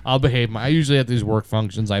 I'll behave. I usually at these work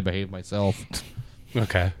functions, I behave myself.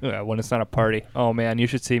 Okay. Yeah, when it's not a party. Oh man, you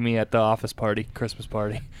should see me at the office party, Christmas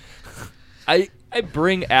party. I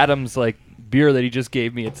bring Adam's like beer that he just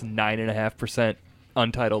gave me. It's 9.5%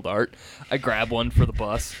 Untitled Art. I grab one for the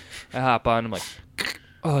bus. I hop on. I'm like,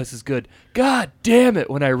 oh, this is good. God damn it!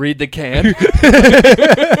 When I read the can.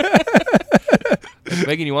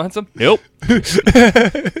 Megan, you want some? Nope.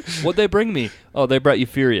 What'd they bring me? Oh, they brought you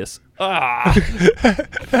Furious. Ah.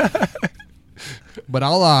 But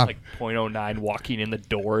I'll Like 0.09 walking in the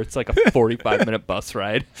door. It's like a 45-minute bus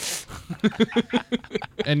ride.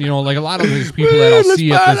 and like a lot of these people that I'll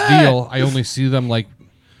see at this deal, I only see them like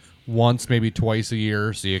once, maybe twice a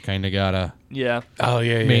year. So you kind of gotta Yeah. Oh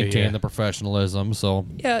yeah. maintain the professionalism. So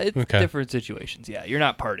Yeah, it's Okay. different situations. Yeah, you're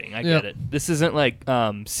not partying. I Yep. get it. This isn't like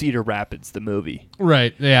Cedar Rapids, the movie.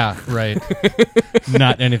 right, yeah, right.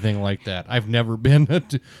 Not anything like that. I've never been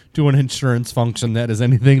to an insurance function that is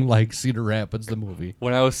anything like Cedar Rapids, the movie.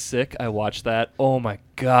 When I was sick, I watched that. Oh my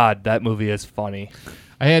God, that movie is funny.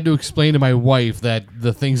 I had to explain to my wife that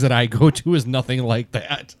the things that I go to is nothing like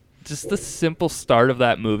that. Just the simple start of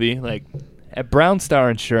that movie, like at Brown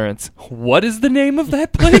Star Insurance. What is the name of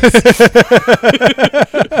that place?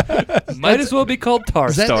 Might as well be called Tar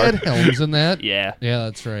Is that Star. Ed Helms in that? Yeah, Yeah,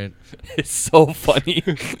 that's right. it's so funny.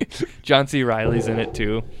 John C. Reilly's in it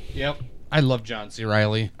too. Yep. I love John C.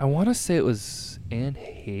 Reilly. I want to say it was Anne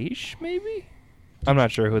Heche, maybe? I'm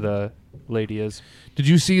not sure who the lady is. Did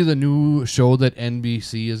you see the new show that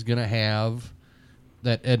NBC is going to have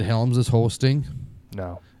that Ed Helms is hosting?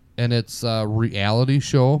 No. And it's a reality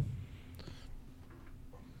show.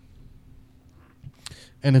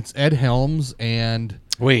 And it's Ed Helms and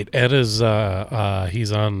Wait, Ed is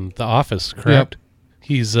he's on The Office, correct?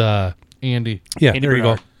 He's Andy. yeah. Andy there you go.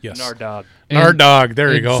 Bernard. Yes. Nardog. Our dog. There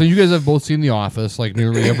you And go. So you guys have both seen The Office, like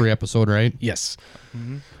nearly every episode, right? Yes.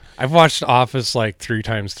 I've watched Office like 3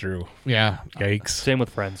 times through. Yeah. Yikes. Same with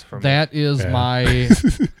Friends for me. That is Yeah. my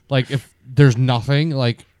like if there's nothing,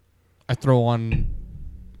 like I throw on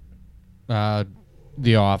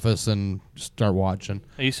The Office and start watching.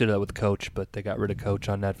 I used to do that with Coach, but they got rid of Coach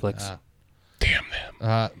on Netflix. Damn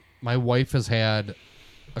them. My wife has had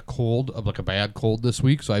a cold, like a bad cold this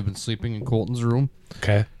week, so I've been sleeping in Colton's room,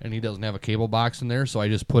 Okay. and he doesn't have a cable box in there, so I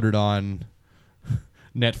just put it on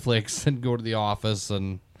Netflix and go to The Office,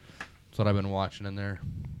 and that's what I've been watching in there.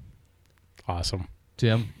 Awesome.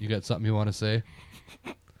 Tim, you got something you want to say?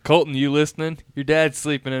 Colton, you listening? Your dad's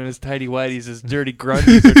sleeping in his tidy whities. His dirty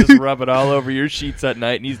grungies are just rubbing all over your sheets at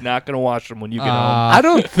night, and he's not going to wash them when you get home. I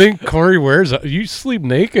don't think Corey wears. You sleep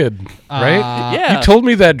naked, right? Yeah. You told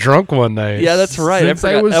me that drunk one night. Yeah, that's right. Since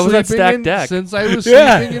I forgot. That was at Stack Deck. Since I was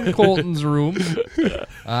Yeah. sleeping in Colton's room,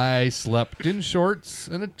 I slept in shorts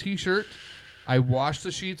and a t-shirt. I washed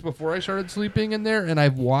the sheets before I started sleeping in there, and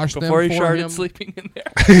I've washed Before them he for started him. sleeping in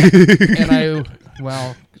there. And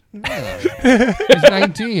he's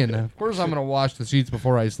 19. Of course, I'm gonna wash the sheets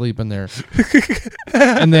before I sleep in there.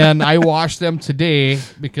 And then I washed them today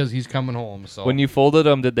because he's coming home. So When you folded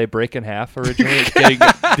them, did they break in half originally?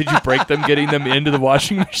 Did you break them getting them into the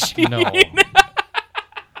washing machine?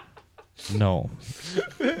 No.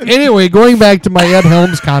 Anyway, going back to my Ed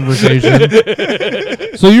Helms conversation.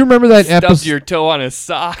 So you remember that Stubbed episode? your toe on his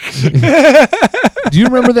sock. Do you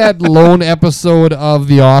remember that lone episode of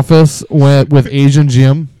The Office with Asian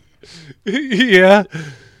Jim, Yeah.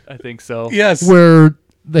 I think so. Yes. where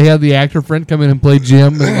they had the actor friend come in and play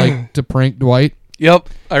Jim and like to prank Dwight? Yep.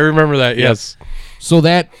 I remember that. Yes. So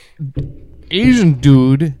that Asian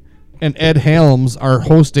dude and Ed Helms are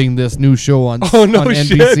hosting this new show on, Oh, no on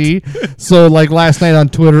shit. NBC. So like last night on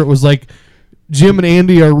Twitter, it was like Jim and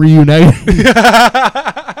Andy are reuniting.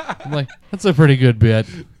 I'm like, that's a pretty good bit.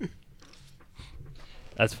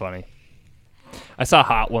 That's funny. I saw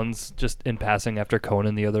Hot Ones just in passing after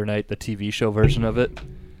Conan the other night, the TV show version of it.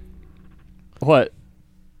 What?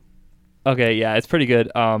 Okay, yeah, it's pretty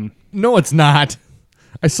good. No, it's not.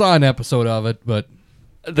 I saw an episode of it, but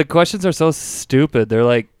The questions are so stupid. They're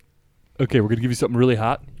like, okay, we're gonna give you something really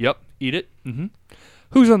hot. Yep, eat it. Mm-hmm.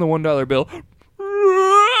 Who's on the $1 bill?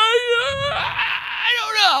 I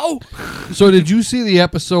don't know. so did you see the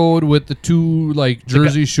episode with the two like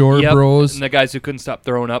Jersey Shore Yep, bros? and the guys who couldn't stop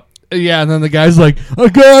throwing up. Yeah, and then the guy's like, I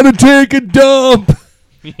gotta take a dump.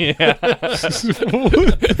 Yeah.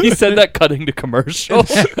 He said that cutting to commercial.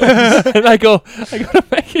 And I go to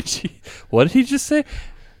mac and cheese. What did he just say?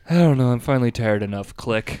 I don't know. I'm finally tired enough.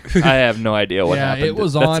 Click. I have no idea what yeah, happened. it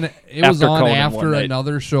was That's on. It was after on Conan after one night.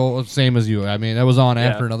 another show, same as you. I mean, it was on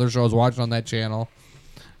after Yeah. another show I was watching on that channel,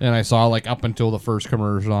 and I saw like up until the first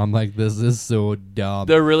commercial. I'm like, this is so dumb.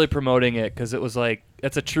 They're really promoting it because it was like,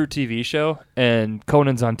 it's a true TV show, and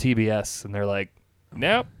Conan's on TBS, and they're like,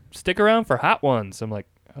 nope, stick around for hot ones. I'm like,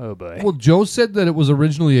 oh boy. Well, Joe said that it was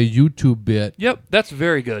originally a YouTube bit. Yep, that's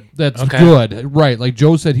very good. That's Okay. good, right? Like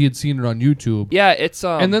Joe said, he had seen it on YouTube. Yeah, it's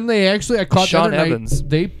And then they actually, I caught Sean the other Evans. night,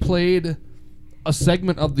 they played a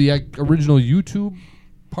segment of the original YouTube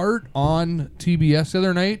part on TBS the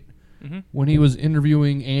other night when he was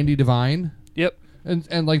interviewing Andy Devine, yep,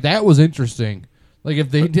 and like that was interesting. Like if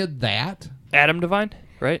they did that, Adam Devine,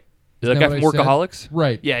 right? The that guy what from I said? Workaholics.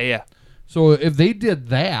 right? Yeah, yeah. So if they did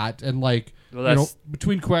that and like Well, you know that's-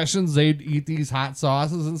 between questions they'd eat these hot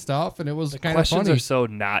sauces and stuff, and it was kind of Questions funny. are so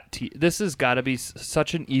not. This has got to be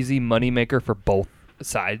such an easy moneymaker for both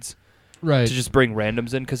sides. right? To just bring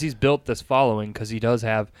randoms in because he's built this following because he does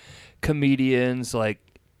have comedians. Like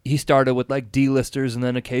he started with like D-listers, and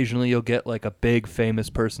then occasionally you'll get like a big famous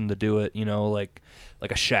person to do it, you know, like a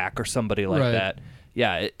Shaq or somebody like Right. that.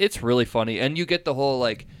 Yeah, it's really funny, and you get the whole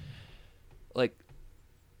like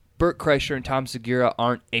Bert Kreischer and Tom Segura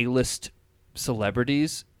aren't A-list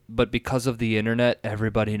celebrities, but because of the internet,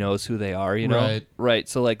 everybody knows who they are, you know? Right. Right.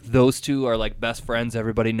 So, like, those two are, like, best friends.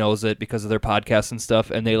 Everybody knows it because of their podcasts and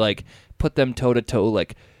stuff, and they, like, put them toe-to-toe,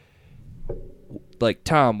 like,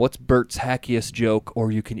 Tom, what's Bert's hackiest joke,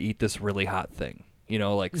 or you can eat this really hot thing? You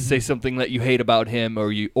know, like, say something that you hate about him,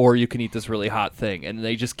 or you can eat this really hot thing, and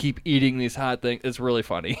they just keep eating these hot things. It's really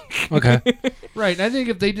funny. Okay. Right, and I think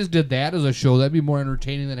if they just did that as a show, that'd be more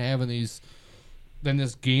entertaining than having this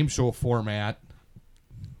game show format.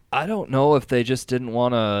 I don't know if they just didn't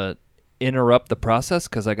want to interrupt the process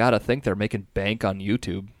because I gotta think they're making bank on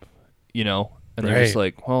YouTube, you know, and they're just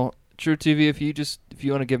Right. like, well, True TV, if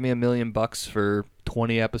you want to give me $1 million for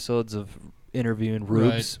 20 episodes of interviewing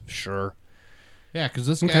rubes, sure. Yeah, because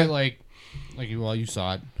this Okay. guy like well, you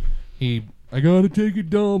saw it. I gotta take a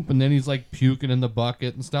dump, and then he's like puking in the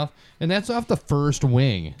bucket and stuff, and that's off the first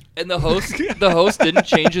wing. And the host didn't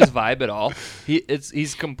change his vibe at all.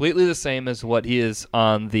 He's completely the same as what he is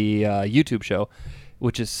on the YouTube show,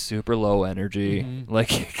 which is super low energy,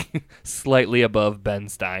 like slightly above Ben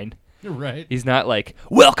Stein. Right. He's not like,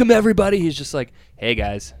 welcome everybody. He's just like, hey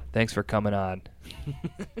guys, thanks for coming on.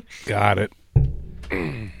 Got it.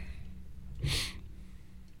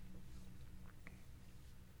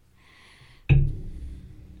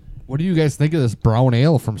 What do you guys think of this brown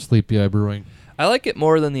ale from Sleepy Eye Brewing? I like it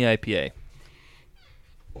more than the IPA.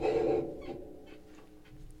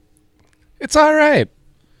 It's all right.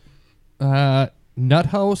 Nut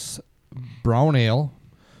House brown ale.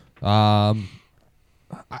 I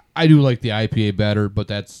do like the IPA better, but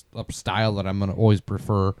that's a style that I'm gonna always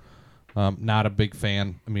prefer. Not a big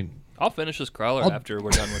fan. I mean, I'll finish this crawler after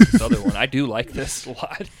we're done with this other one. I do like this a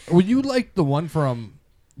lot. well, you like the one from,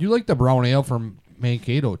 you like the brown ale from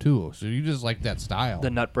Mankato too, so you just like that style. The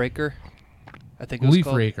Nutbreaker, I think it was Leaf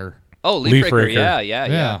called. Raker. Oh, Leaf Leaf Raker. Raker.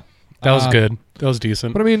 Yeah. That was good. That was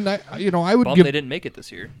decent. But I mean, I would Bummed give they didn't make it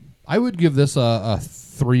this year. I would give this a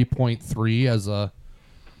 3.3 as a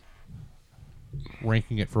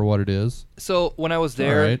ranking it for what it is. So when I was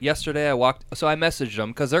there Alright. yesterday, I messaged them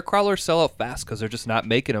because their crawlers sell out fast because they're just not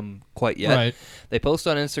making them quite yet. Right. They post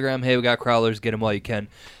on Instagram, hey, we got crawlers, get them while you can.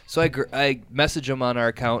 So I message them on our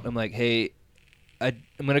account. I'm like, hey, I'm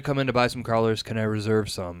going to come in to buy some crawlers. Can I reserve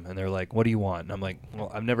some? And they're like, what do you want? And I'm like,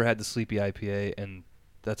 well, I've never had the Sleepy IPA, and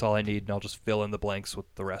that's all I need, and I'll just fill in the blanks with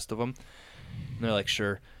the rest of them. And they're like,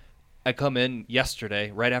 sure. I come in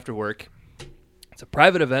yesterday, right after work. It's a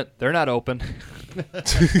private event. They're not open.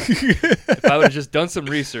 If I would have just done some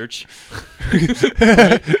research. And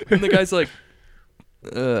the guy's like,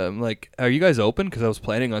 I'm like, are you guys open? Because I was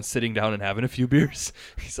planning on sitting down and having a few beers.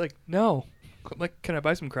 He's like, no. I'm like, can I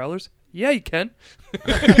buy some crawlers? Yeah, you can.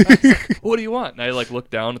 What do you want? And I like look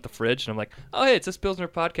down at the fridge and I'm like, oh, hey, it's this Pilsner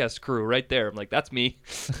podcast crew right there. I'm like, that's me.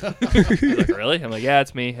 He's like, really? I'm like, yeah,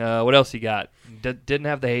 it's me. What else you got? Didn't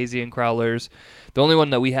have the hazy and crowlers. The only one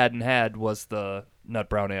that we hadn't had was the nut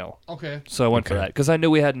brown ale. Okay. So I went for that because I knew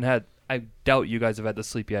we hadn't had. I doubt you guys have had the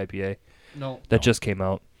Sleepy IPA that just came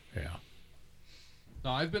out. Yeah.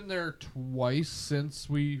 No, I've been there twice since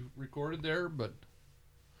we recorded there, but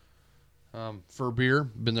for beer,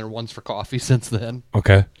 been there once for coffee since then.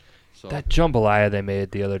 Okay. So That jambalaya they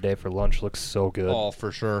made the other day for lunch looks so good. oh,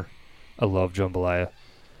 for sure. I love jambalaya.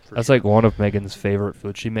 That's like one of Megan's favorite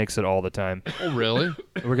foods. She makes it all the time. Oh, really?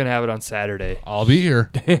 We're gonna have it on Saturday. I'll be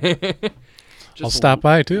here. I'll stop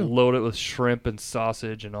by too. Load it with shrimp and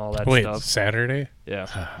sausage and all that Wait, stuff. Saturday? Yeah.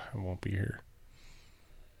 I won't be here.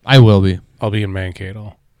 I will be. I'll be in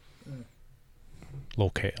Mankato.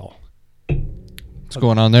 Locale. What's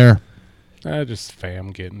going on there? Just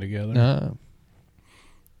fam getting together.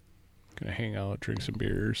 Gonna hang out, drink some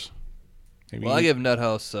beers. Maybe Well, I give Nut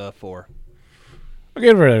House 4. I'll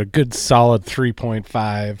give it a good solid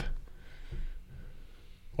 3.5.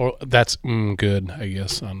 Or that's good, I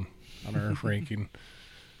guess, on our ranking.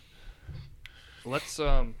 Let's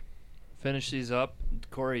finish these up.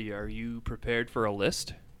 Corey, are you prepared for a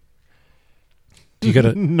list? You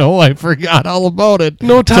gotta No, I forgot all about it.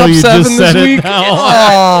 no Till top you 7 just said this it week. now.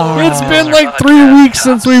 Oh, It's been like 3 weeks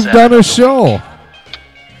since we've done a show.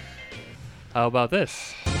 How about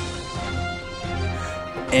this?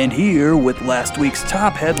 And here, with last week's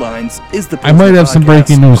top headlines, is the I might Pilsner have some Podcast's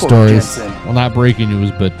breaking news Corey stories. Jensen. Well, not breaking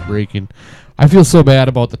news, but breaking. I feel so bad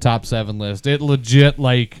about the top 7 list. It legit,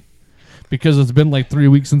 like, because it's been like 3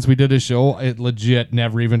 weeks since we did a show, it legit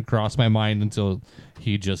never even crossed my mind until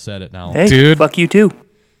he just said it now. Hey, Dude. fuck you too.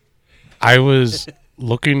 I was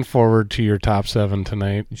looking forward to your top 7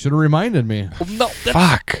 tonight. You should have reminded me. Well, no, that's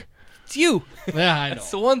Fuck. you. Yeah, I know.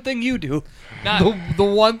 That's the one thing you do. Not, The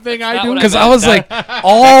one thing I not do. what Because meant. I was That- like,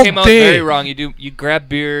 all came out day. very wrong. You grab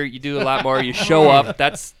beer, you do a lot more, you show up.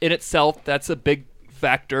 That's in itself, that's a big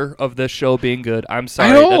factor of this show being good. I'm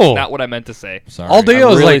sorry. know. That's not what I meant to say. Sorry. All day I'm I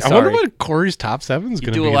was really like, I wonder sorry. what Corey's top 7 is You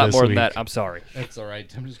going to do be a lot this more week. than that. I'm sorry. It's all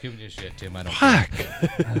right. I'm just giving you shit, Tim. I don't. Fuck.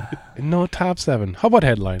 No top 7. How about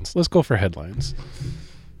headlines? Let's go for headlines.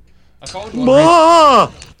 I found one right-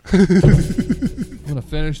 I'm gonna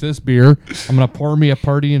finish this beer. I'm gonna pour me a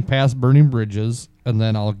party and pass burning bridges, and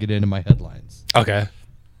then I'll get into my headlines. Okay.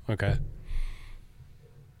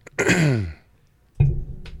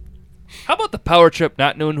 How about the power trip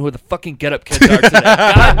not knowing who the fucking Get Up Kids are today?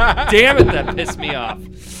 God damn it, that pissed me off.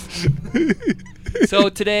 So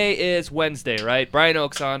today is Wednesday, right? Brian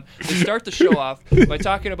Oak's on. They start the show off by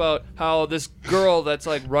talking about how this girl that's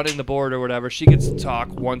like running the board or whatever, she gets to talk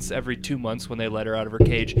once every 2 months when they let her out of her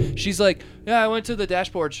cage. She's like, yeah, I went to the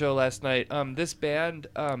Dashboard show last night. This band,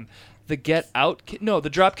 the Get Out, the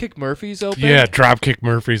Dropkick Murphys opened. Yeah, Dropkick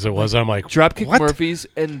Murphys it was. I'm like, Dropkick what? Murphys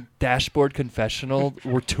and Dashboard Confessional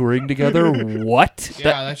were touring together. What?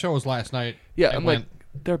 Yeah, that show was last night. Yeah, It I'm went- like,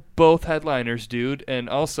 they're both headliners, dude. And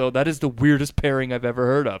also, that is the weirdest pairing I've ever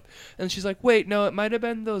heard of. And she's like, wait, no, it might have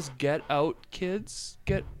been those Get Out kids.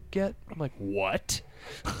 Get. I'm like, what?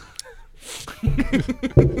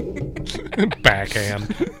 Backhand.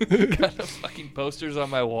 Got the fucking posters on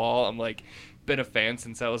my wall. I'm like, been a fan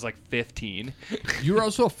since I was like 15. You were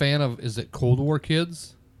also a fan of, is it Cold War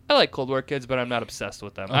Kids? I like Cold War Kids, but I'm not obsessed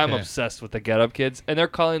with them. I'm Okay. obsessed with the Get Up Kids, and they're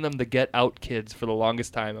calling them the Get Out Kids for the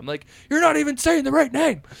longest time. I'm like, you're not even saying the right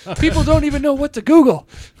name. People don't even know what to Google.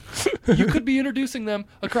 You could be introducing them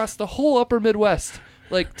across the whole Upper Midwest,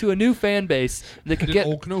 like to a new fan base. They could Did get.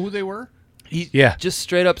 Oak know who they were? He Yeah. just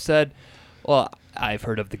straight up said, well, I've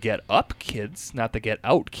heard of the Get Up Kids, not the Get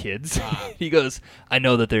Out Kids. He goes, I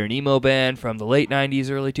know that they're an emo band from the late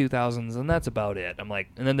 90s, early 2000s, and that's about it. I'm like,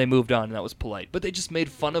 and then they moved on, and that was polite. But they just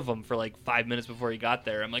made fun of him for like 5 minutes before he got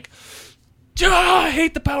there. I'm like, I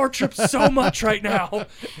hate the Power Trip so much right now.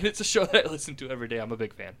 And it's a show that I listen to every day. I'm a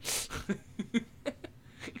big fan.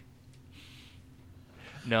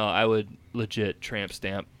 No, I would legit tramp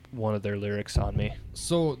stamp one of their lyrics on me.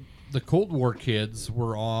 So the Cold War Kids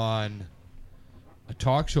were on a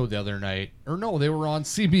talk show the other night. Or no, they were on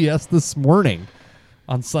CBS this morning,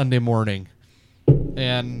 on Sunday morning.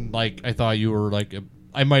 And, like, I thought you were, like,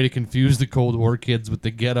 I might have confused the Cold War Kids with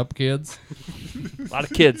the Get Up Kids. A lot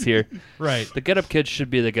of kids here. Right. The Get Up Kids should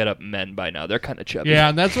be the Get Up Men by now. They're kind of chubby. Yeah,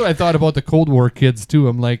 and that's what I thought about the Cold War Kids, too.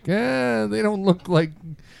 I'm like, they don't look like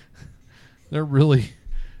they're really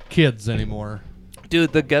kids anymore.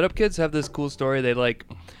 Dude, the Get Up Kids have this cool story.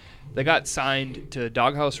 They got signed to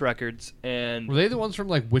Doghouse Records, and Were they the ones from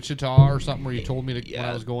like Wichita or something where you told me to when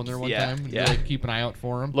I was going there one Yeah, time? yeah. To, like, keep an eye out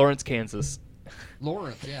for them. Lawrence, Kansas.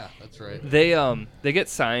 Lawrence, yeah, that's right. They get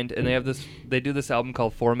signed, and they do this album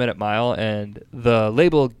called 4 Minute Mile, and the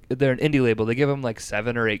label, they're an indie label, they give them like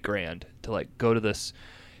 $7 or $8 grand to like go to this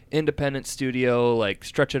independent studio, like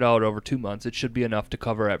stretch it out over 2 months. It should be enough to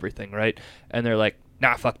cover everything, right? And they're like,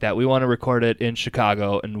 nah, fuck that. We want to record it in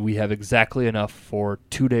Chicago, and we have exactly enough for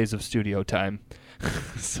 2 days of studio time.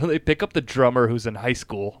 So they pick up the drummer who's in high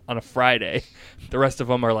school on a Friday. The rest of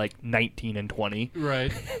them are like 19 and 20.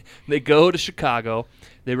 Right. They go to Chicago.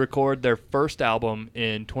 They record their first album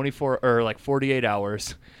in 48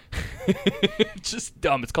 hours. It's just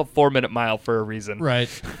dumb. It's called 4 Minute Mile for a reason. Right.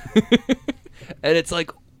 And it's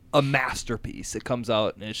like a masterpiece. It comes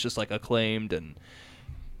out and it's just like acclaimed, and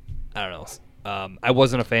I don't know. I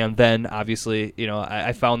wasn't a fan then, obviously. You know,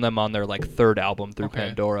 I found them on their like third album through Okay.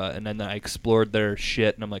 Pandora, and then I explored their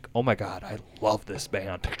shit, and I'm like, oh my god, I love this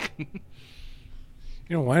band. You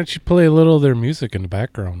know, why don't you play a little of their music in the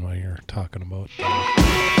background while you're talking about? There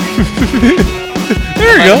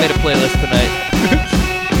you I go. made a playlist tonight.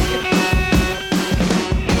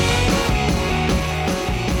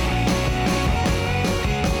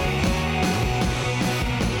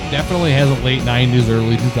 Definitely has a late 90s,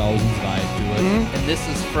 early 2000s vibe to it. And this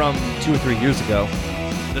is from 2 or 3 years ago.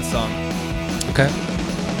 This song. Okay.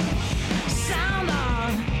 Sound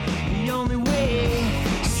on the only way,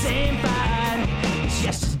 same fight as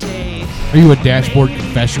yesterday. Are you a Dashboard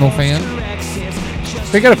Confessional fan?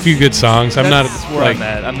 They got a few good songs. I'm That's not where like, I'm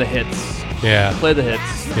at. I'm the hits. yeah, Play the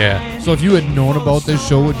hits. yeah. So if you had known about this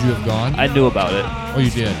show, would you have gone? I knew about it. Oh, you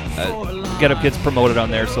did? Get Up Kids promoted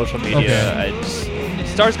on their social media. Okay.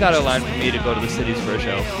 Stars got a line for me to go to the cities for a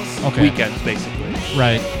show. Okay. Weekends, basically.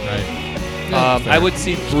 Right. I would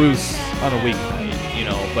see Bruce on a weeknight, you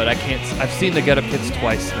know, but I can't. I've seen the Get Up Kids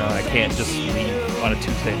twice now. I can't just leave on a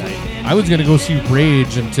Tuesday night. I was gonna go see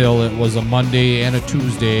Rage until it was a Monday and a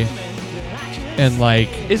Tuesday, and like,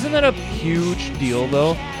 Isn't that a huge deal,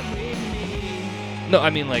 though? No, I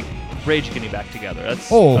mean like Rage getting back together.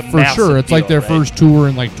 That's oh, a for massive sure, it's like deal, their right? first tour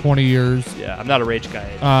in like 20 years. Yeah, I'm not a Rage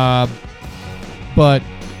guy. But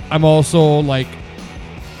I'm also like,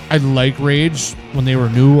 I like Rage when they were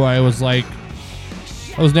new. I was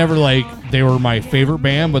never like they were my favorite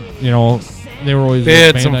band, but you know, they were always. They a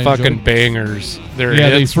had band some I fucking enjoyed. bangers. Their Yeah,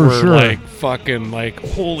 they hits for were sure. like fucking like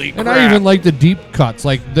holy crap. And I even like the deep cuts.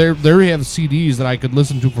 Like they have CDs that I could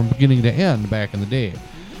listen to from beginning to end back in the day.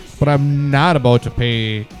 But I'm not about to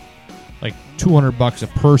pay like $200 a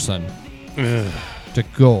person Ugh. to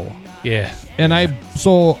go. Yeah. And I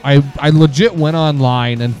legit went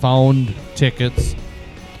online and found tickets.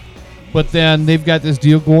 But then they've got this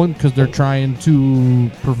deal going because they're trying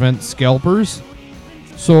to prevent scalpers.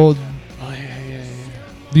 So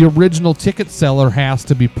the original ticket seller has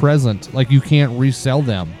to be present. Like, you can't resell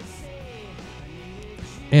them.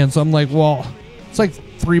 And so I'm like, well, it's like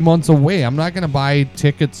 3 months away. I'm not going to buy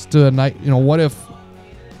tickets to a night. You know, what if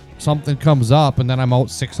something comes up and then I'm out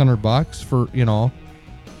 $600 for, you know.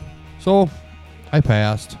 So I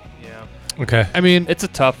passed. Yeah, Okay. I mean, it's a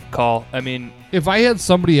tough call. I mean, if I had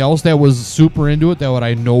somebody else that was super into it, that would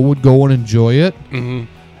I know would go and enjoy it. Mm-hmm.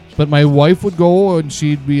 But my wife would go and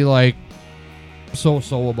she'd be like so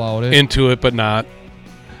about it. Into it, but not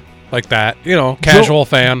like that. You know, casual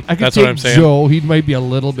fan. I could That's take what I'm saying. Joe. He might be a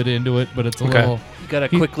little bit into it, but it's a Okay. little. you gotta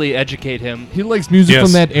quickly educate him. He likes music Yes.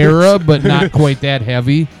 from that era, but not quite that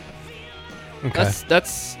heavy. Okay.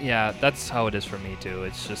 That's how it is for me too.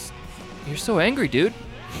 It's just you're so angry, dude.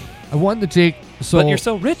 I wanted to take But you're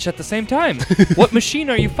so rich at the same time. What machine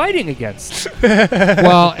are you fighting against?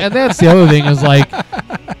 well, and that's the other thing is like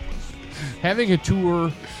having a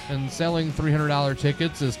tour and selling $300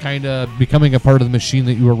 tickets is kind of becoming a part of the machine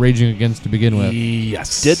that you were raging against to begin with.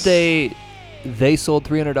 Yes. Did they sold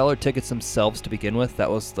 $300 tickets themselves to begin with? That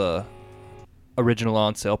was the original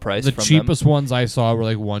on sale price The from cheapest them? ones I saw were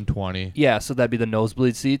like $120. Yeah, so that'd be the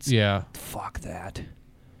nosebleed seats? Yeah. Fuck that.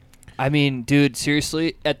 I mean, dude,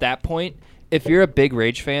 seriously, at that point, if you're a big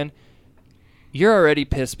Rage fan, you're already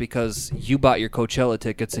pissed because you bought your Coachella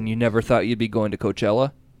tickets and you never thought you'd be going to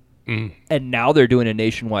Coachella. Mm. And now they're doing a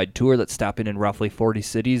nationwide tour that's stopping in roughly 40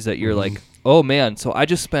 cities that you're like, oh man, so I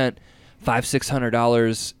just spent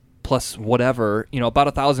 $500-600 plus whatever, you know,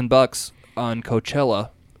 about $1,000 on Coachella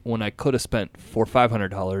when I could have spent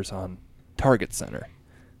 $400-500 on Target Center.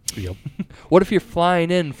 Yep. What if you're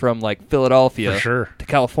flying in from like Philadelphia For sure. to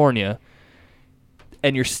California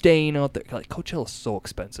and you're staying out there? Like, Coachella's so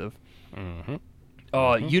expensive. Mm-hmm.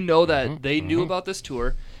 Oh, you know that they knew about this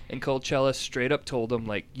tour, and Coachella straight up told them,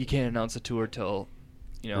 like, you can't announce a tour till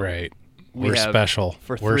you know, Right. we We're have special.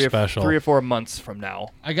 for We're 3 special. or 4 months from now.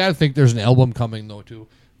 I gotta think there's an album coming though too.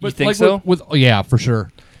 But think like so? With yeah, for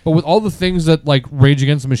sure. But with all the things that like Rage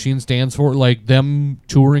Against the Machine stands for, like them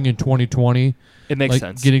touring in 2020, It makes like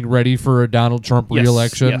sense. getting ready for a Donald Trump Yes,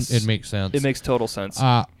 re-election, yes. it makes sense. It makes total sense.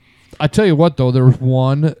 I tell you what though, there was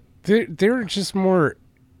one. They were just more.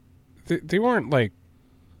 They weren't like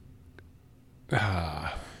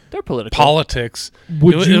They're political. politics.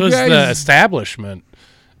 Would it you was the guys- establishment.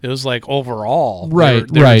 It was like overall, Right,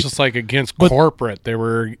 They were right. just like against corporate. They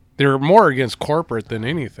were more against corporate than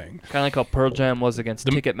anything. Kind of like how Pearl Jam was against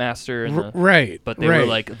Ticketmaster, and Right, but they right. were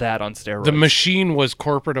like that on steroids. The machine was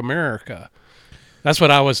corporate America. That's what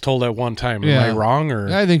I was told at one time. Yeah. Am I wrong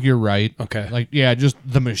or? I think you're right. Okay. Like yeah, just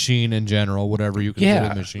the machine in general, whatever you consider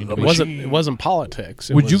the machine. to It be. wasn't politics.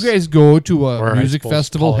 It Would you was- guys go to or a I music suppose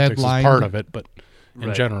festival politics is headlined? part of it, but in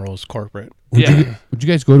Right. general, it was corporate. Would, Yeah. would you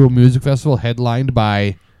guys go to a music festival headlined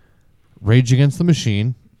by Rage Against the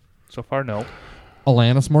Machine, So far, no.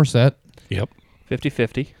 Alanis Morissette, Yep.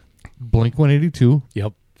 50-50. Blink-182,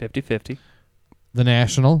 Yep. 50-50. The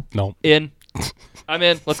National, No. In. I'm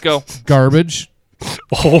in. Let's go. Garbage.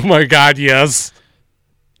 Oh my God! Yes.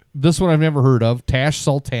 This one I've never heard of. Tash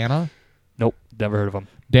Sultana, Nope. Never heard of them.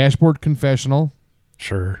 Dashboard Confessional,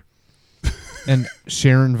 Sure. and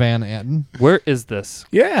Sharon Van Etten. Where is this?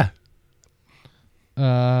 Yeah.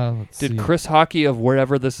 Let's Did see. Chris Hockey of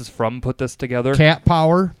wherever this is from put this together? Cat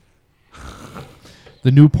Power,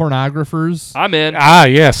 The New Pornographers, I'm in. Ah,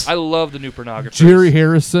 yes. I love the new pornographers. Jerry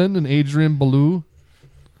Harrison and Adrian Belew,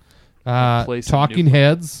 Play some Talking new-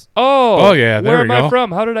 Heads, Oh. yeah, there Where we am I go.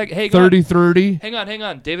 from? How did I? Hey, 3030, Hang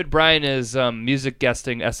on. David Bryan is music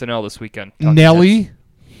guesting SNL this weekend. Talking Nelly, Heads.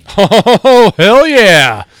 Oh, hell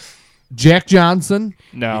yeah. Jack Johnson,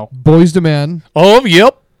 No. Boys to Men, Oh,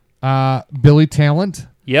 yep. Billy Talent,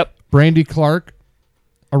 Yep. Brandy Clark,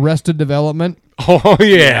 Arrested Development, Oh,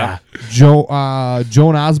 yeah.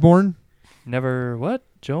 Joan Osborne. Never. What?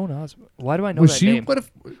 Joan Osborne. Why do I know Was that she? name? What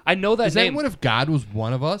if? I know that Is name. that what if God was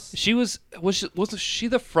one of us? She was she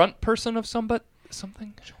the front person of something?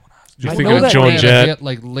 Did you I think know of that Joan name. Jett?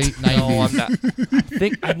 Like late 90s. No, I'm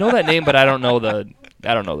not. I know that name, but I don't know the name.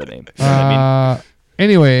 You know what I mean?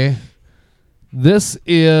 Anyway, this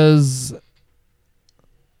is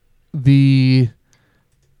the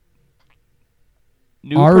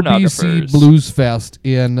New RBC pornographers. Blues Fest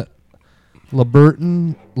in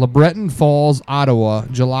LeBreton Falls, Ottawa,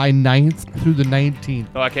 July 9th through the 19th.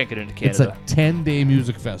 Oh, I can't get into It's a Canada. 10-day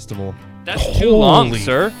music festival. That's too long, Holy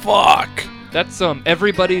sir. Fuck. That's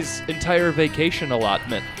everybody's entire vacation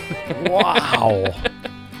allotment. Wow.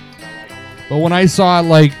 But when I saw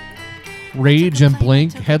like Rage and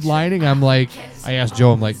Blink headlining, I asked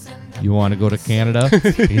Joe, I'm like, you want to go to Canada?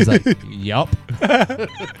 He's like, yup.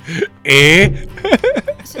 Eh?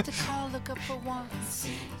 I set the car, look up for once.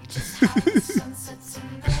 Just how the sun sets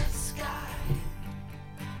in the sky.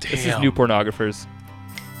 This is new pornographers.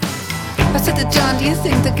 I said to John, do you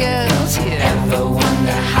think the girls here ever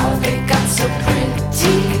wonder how they got so pretty?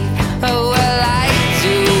 Oh, well, I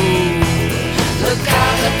do. Look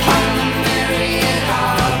out upon the myriad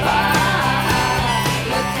harbor.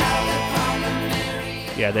 Look out upon the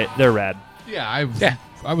myriad. Yeah, they're rad. Yeah,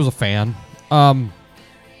 I was a fan. Fan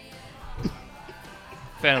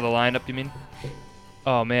of the lineup, you mean?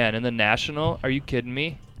 Oh man, and the National? Are you kidding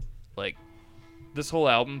me? Like, this whole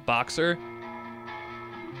album, Boxer.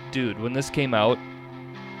 Dude, when this came out,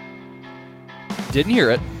 didn't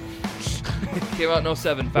hear it. Came out in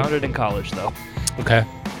 07, found it in college though. Okay.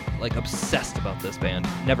 Like obsessed about this band.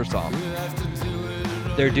 Never saw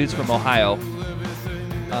them. They're dudes from Ohio.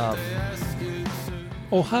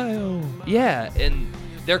 Ohio. Yeah, and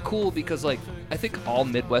they're cool because like I think all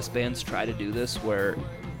Midwest bands try to do this where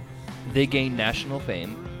they gain national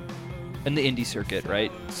fame in the indie circuit,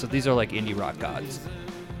 right? So these are like indie rock gods.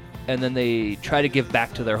 And then they try to give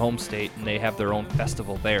back to their home state and they have their own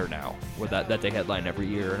festival there now where that they headline every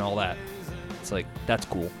year and all that. It's like that's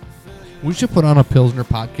cool. We should put on a Pilsner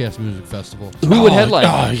podcast music festival. Who would headline?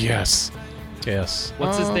 Oh, yes. Yes.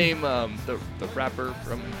 What's his name? The rapper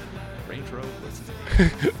from Range Road. What's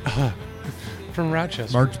his name? From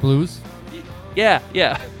Rochester. March Blues. Yeah.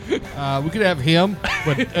 We could have him,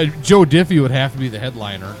 but Joe Diffie would have to be the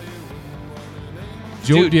headliner.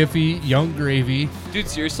 Joe Dude. Diffie, Young Gravy. Dude,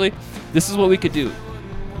 seriously, this is what we could do.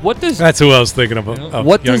 What does That's who I was thinking of. of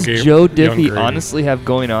what Young does Ga- Joe Young Diffie Gravy. honestly have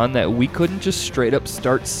going on that we couldn't just straight up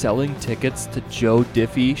start selling tickets to Joe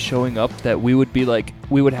Diffie showing up? That we would be like,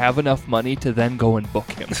 we would have enough money to then go and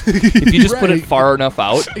book him. If you just put it Right. far enough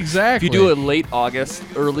out. Exactly. If you do a late August,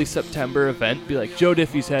 early September event, be like, Joe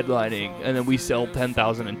Diffie's headlining, and then we sell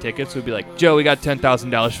 10,000 in tickets, we'd be like, Joe, we got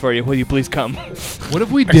 $10,000 for you. Will you please come? What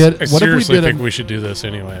if we did? I What if we seriously did? think A, we should do this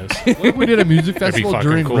anyways. what if we did a music That'd be festival fucking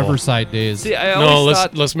during cool. Riverside Days? See, I No, always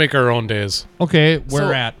thought let's make our own days Okay, where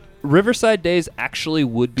So- at? Riverside Days actually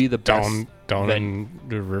would be the best. down ven- in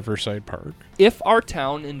the Riverside Park. If our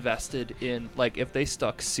town invested in, like, if they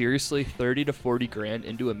stuck seriously 30 to 40 grand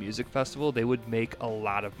into a music festival, they would make a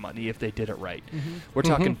lot of money if they did it right. We're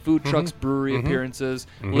talking food trucks, brewery appearances,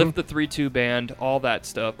 lift the 3-2 band, all that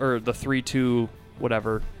stuff, or the 3-2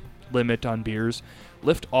 whatever limit on beers.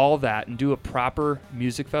 Lift all that and do a proper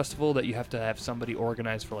music festival that you have to have somebody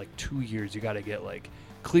organize for like 2 years. You got to get like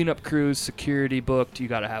cleanup crews, security booked. You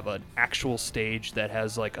got to have an actual stage that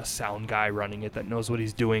has like a sound guy running it that knows what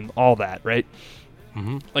he's doing, all that, right?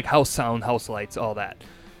 Like house sound, house lights, all that.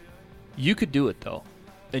 You could do it though,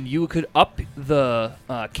 and you could up the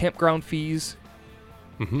campground fees,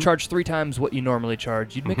 charge 3 times what you normally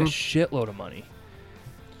charge. You'd make a shitload of money.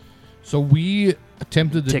 So we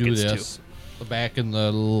attempted to do Tickets, this back in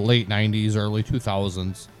the late 90s, early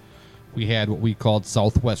 2000s. We had what we called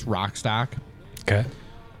Southwest Rockstock, Okay.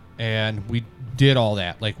 and we did all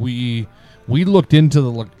that. Like we looked into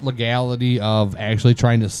the legality of actually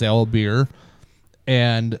trying to sell beer,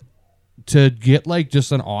 and to get like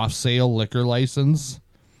just an off-sale liquor license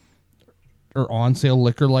or on-sale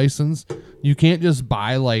liquor license, you can't just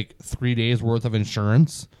buy like 3 days worth of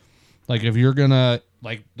insurance. Like if you're gonna,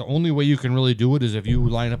 like, the only way you can really do it is if you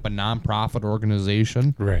line up a nonprofit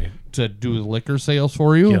organization Right. to do the liquor sales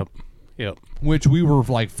for you. Yep. Which we were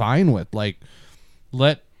like fine with. Like,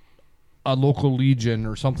 let a local Legion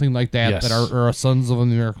or something like that, Yes. that are, or a Sons of the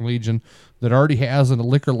American Legion that already has a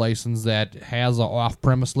liquor license, that has a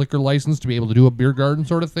off-premise liquor license to be able to do a beer garden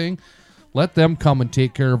sort of thing. Let them come and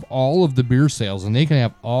take care of all of the beer sales, and they can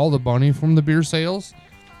have all the money from the beer sales.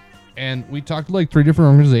 And we talked to like 3 different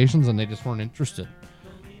organizations, and they just weren't interested.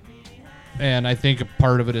 And I think a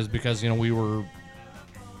part of it is because, you know, we were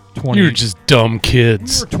 20. You're just dumb We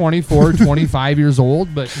kids. were 24, 25 years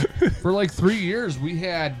old, but for like 3 years, we'd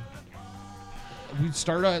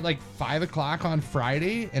start at like 5 o'clock on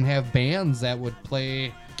Friday and have bands that would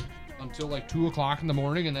play until like 2 o'clock in the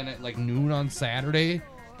morning, and then at like noon on Saturday,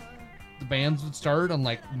 the bands would start on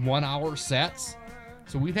like 1 hour sets.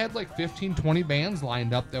 So we'd had like 15, 20 bands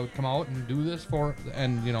lined up that would come out and do this for,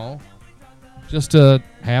 and you know, just to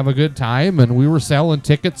have a good time. And we were selling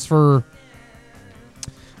tickets for,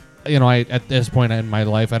 you know, at this point in my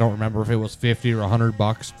life, I don't remember if it was $50 or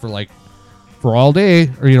 $100 for like, for all day,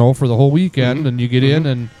 or, you know, for the whole weekend. And you get in,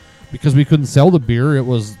 and because we couldn't sell the beer, it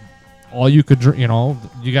was all you could drink. You know,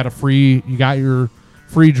 you got your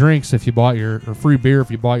free drinks if you bought or free beer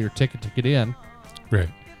if you bought your ticket to get in. Right.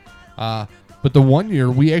 But the one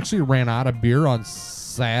year we actually ran out of beer on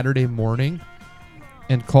Saturday morning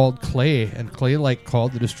and called Clay, and Clay like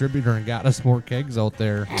called the distributor and got us more kegs out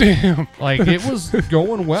there. Damn. Like, it was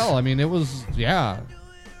going well. I mean, it was, yeah.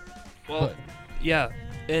 Well, yeah,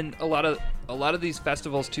 and a lot of these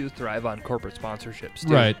festivals too thrive on corporate sponsorships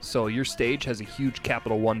too. Right. So your stage has a huge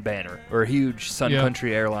Capital One banner or a huge Sun Yeah.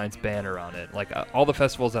 Country Airlines banner on it. Like all the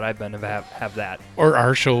festivals that I've been to have that. Or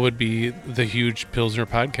our show would be the huge Pilsner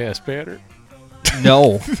podcast banner.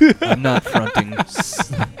 No, I'm not fronting.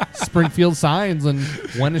 Springfield Signs and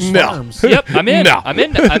Wenish No. Farms. Yep, I'm in. No. I'm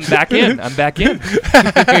back in. I'm back in.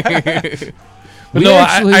 But We no,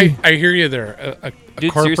 actually- I hear you there. A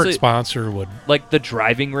Dude, corporate seriously- sponsor would. Like the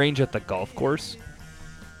driving range at the golf course.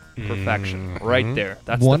 Perfection. Right there.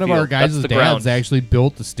 That's One the of our field. guys' That's the dads ground. actually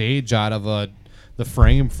built the stage out of the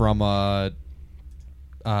frame from a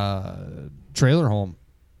trailer home.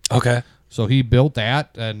 Okay. So he built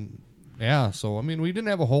that, and yeah. So I mean, we didn't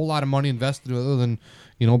have a whole lot of money invested other than,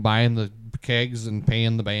 you know, buying the kegs and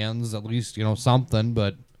paying the bands at least, you know, something.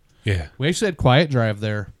 But Yeah. we actually had Quiet Drive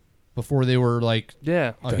there before they were like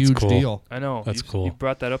Yeah. a That's huge cool. deal I know. That's cool. You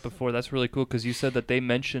brought that up before. That's really cool because you said that they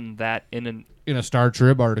mentioned that in in a Star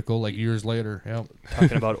Trib article like years later. Yeah.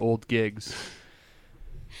 talking about old gigs.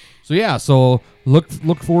 So yeah. So look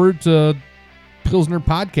forward to Pilsner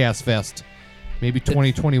Podcast Fest, maybe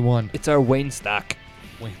 2021. It's our Wayne stock.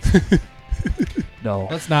 Wait, No.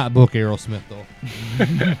 let's not book Aerosmith though.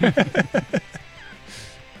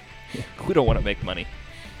 We don't want to make money.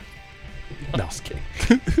 No, just kidding.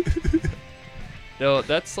 No,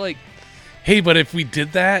 that's like Hey, but if we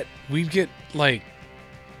did that, we'd get like,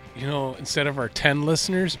 you know, instead of our 10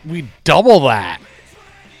 listeners, we'd double that.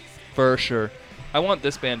 for sure. I want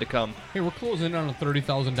this band to come. Hey, we're closing in on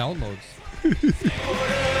 30,000 downloads.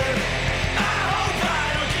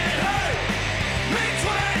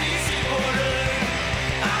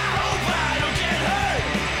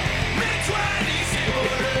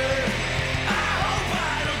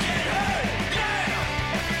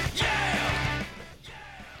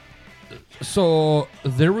 So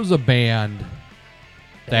there was a band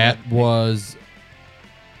that was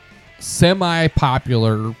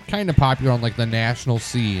semi-popular, kind of popular on like the national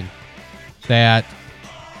scene. That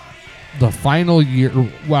the final year,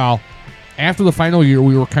 after the final year,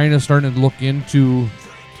 we were kind of starting to look into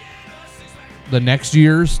the next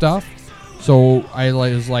year's stuff. So I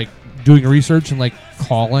was like doing research and like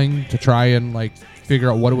calling to try and like figure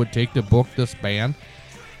out what it would take to book this band.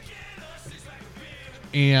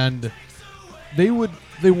 And they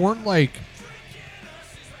weren't like,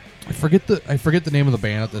 I forget the name of the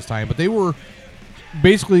band at this time, but they were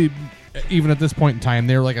basically, even at this point in time,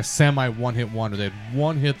 they were like a semi one-hit wonder. They had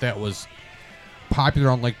one hit that was popular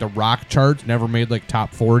on like the rock charts, never made like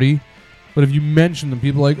top 40. But if you mention them,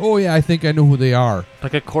 people are like, oh yeah, I think I know who they are.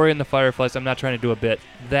 Like a Cory and the Fireflies. I'm not trying to do a bit.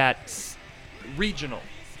 That's regional.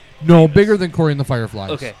 No, bigger than Cory and the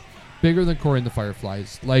Fireflies. Okay. Bigger than Cory and the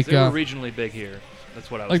Fireflies. Like They were regionally big here. That's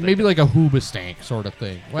what I was like thinking. maybe like a Hoobastank sort of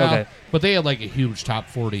thing. Well, Okay. but they had like a huge top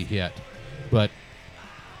 40 hit. But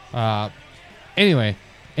anyway,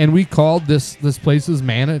 and we called this place's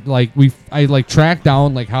man. I tracked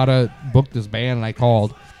down like how to book this band, and I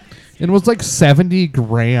called, and it was like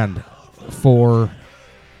 $70,000 for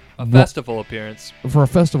a festival appearance. For a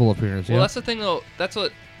festival appearance. Well, Yeah, that's the thing, though. That's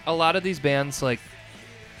what a lot of these bands, like,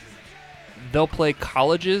 they'll play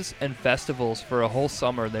colleges and festivals for a whole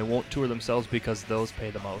summer. They won't tour themselves because those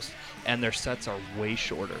pay the most, and their sets are way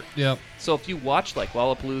shorter. Yep. So if you watch, like,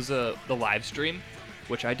 Lollapalooza, the live stream,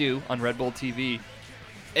 which I do on Red Bull TV,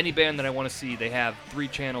 any band that I want to see, they have 3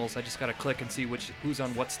 channels. I just got to click and see who's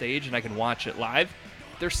on what stage, and I can watch it live.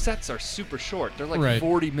 Their sets are super short. They're like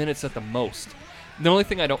 40 minutes at the most. The only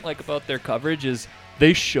thing I don't like about their coverage is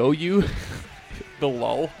they show you the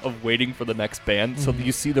lull of waiting for the next band. So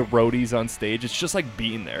you see the roadies on stage. It's just like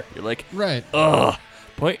being there. You're like, right. ugh.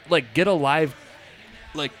 Get a live,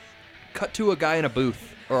 like, cut to a guy in a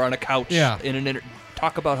booth or on a couch. Yeah.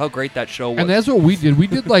 Talk about how great that show was. And that's what we did. We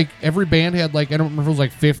did like every band had like, I don't remember if it was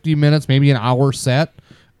like 50 minutes, maybe an hour set,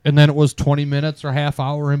 and then it was 20 minutes or half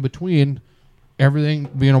hour in between. Everything,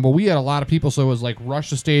 but we had a lot of people, so it was like rush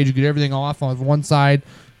the stage, get everything off on one side.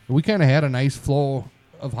 We kind of had a nice flow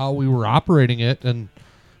of how we were operating it, and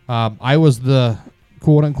I was the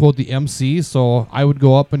quote unquote the MC, so I would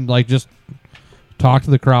go up and like just talk to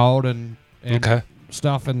the crowd and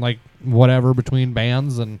stuff and like whatever between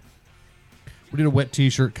bands, and we did a wet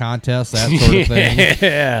T-shirt contest, that sort of thing.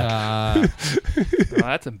 Yeah, Oh,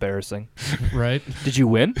 that's embarrassing. Right? Did you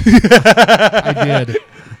win? I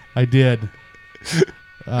did.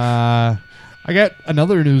 I got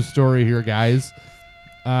another news story here, guys.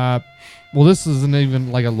 Well, this isn't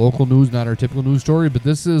even like a local news, not our typical news story, but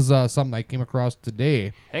this is something I came across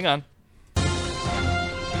today. Hang on.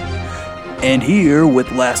 And here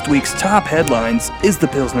with last week's top headlines is the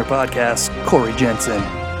Pilsner Podcast, Corey Jensen.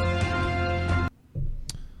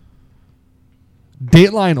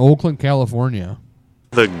 Dateline, Oakland, California.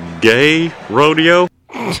 The gay rodeo?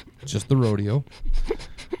 Just the rodeo.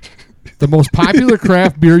 The most popular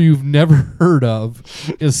craft beer you've never heard of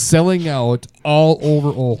is selling out all over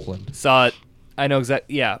Oakland. Saw it. I know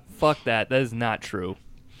exactly. Yeah, fuck that. That is not true.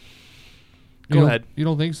 Go ahead. You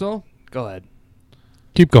don't think so? Go ahead.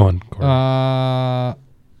 keep going. Corey.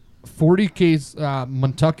 40 case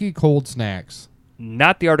Kentucky cold snacks.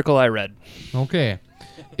 Not the article I read. Okay.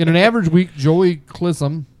 In an average week, Joey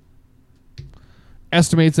Clissom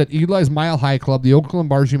estimates that Eli's Mile High Club, the Oakland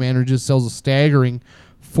bar she manages, sells a staggering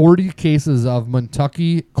 40 cases of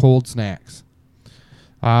Kentucky cold snacks.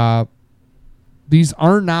 These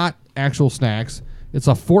are not actual snacks. It's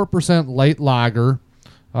a 4% light lager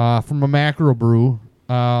from a macro brew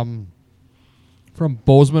from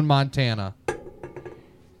Bozeman, Montana.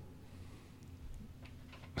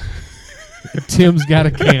 Tim's got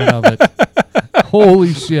a can of it.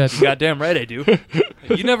 Holy shit. Goddamn right I do.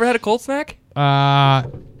 You never had a cold snack?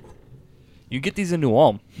 You get these in New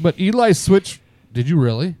Ulm. But Eli switched. Did you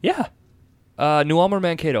really? Yeah. New Ulm or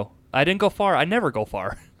Mankato. I didn't go far. I never go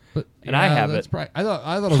far. But And I have that's it. I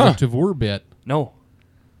thought it was a Tavour bit. No.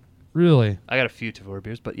 Really? I got a few Tavour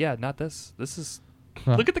beers, but yeah, not this. This is...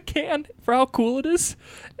 Huh. Look at the can for how cool it is.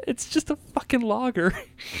 It's just a fucking lager.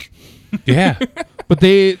 Yeah. But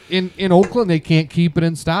they in Oakland they can't keep it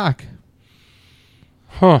in stock.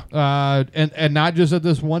 Huh. And not just at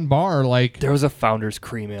this one bar. Like There was a Founder's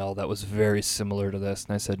Cream Ale that was very similar to this,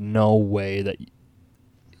 and I said, no way that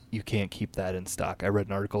you can't keep that in stock. I read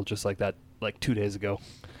an article just like that like 2 days ago.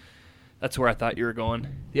 That's where I thought you were going.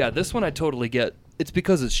 Yeah, this one I totally get. It's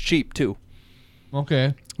because it's cheap, too.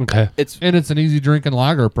 okay, Okay. and it's an easy drinking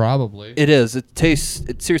lager, probably. It is. It tastes...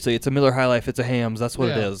 seriously, it's a Miller High Life. It's a Hamm's. That's what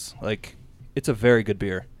it Yeah. is. Like, it's a very good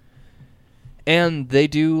beer. And they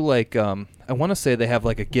do like I want to say they have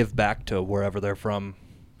like a give back to wherever they're from,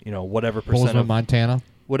 whatever percent Bozeman, of Montana.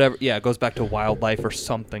 whatever. Yeah, it goes back to wildlife or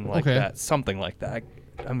something like Okay. that. Something like that.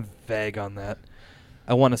 I'm vague on that.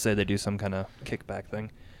 I want to say they do some kind of kickback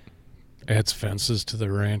thing. Adds fences to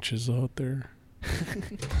the ranches out there.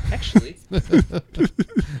 Actually,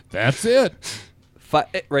 That's it.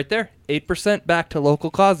 right there, 8% back to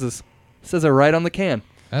local causes. Says it right on the can.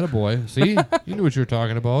 Attaboy. See? You knew what you were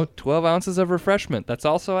talking about. 12 ounces of refreshment. That's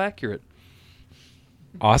also accurate.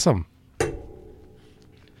 Awesome.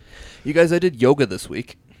 You guys, I did yoga this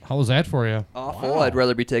week. How was that for you? Awful. I'd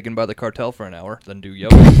rather be taken by the cartel for an hour than do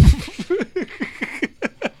yoga.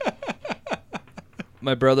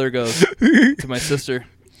 My brother goes to my sister.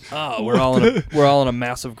 Oh, we're all in a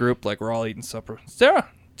massive group, like we're all eating supper. Sarah,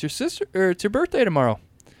 it's your sister, or it's your birthday tomorrow.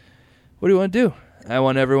 What do you want to do? I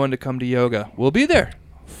want everyone to come to yoga. We'll be there.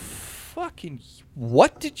 Fucking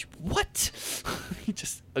what? He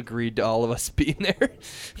just agreed to all of us being there.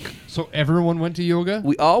 So everyone went to yoga,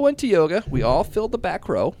 We all went to yoga. We all filled the back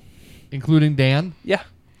row. including Dan, Yeah.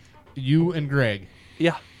 you, and Greg.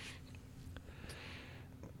 Yeah.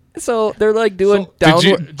 So they're like doing So,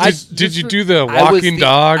 downward. Did you do the I was walking the-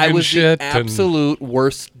 dog I and was shit? The absolute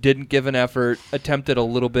worst. Didn't give an effort. Attempted a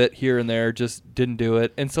little bit here and there. Just didn't do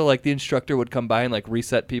it. And so like the instructor would come by and like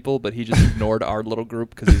reset people, but he just ignored our little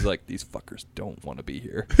group because he's like, these fuckers don't want to be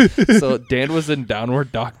here. So Dan was in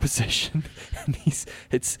downward dog position, and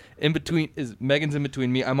it's in between. Megan's in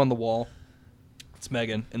between me. I'm on the wall. It's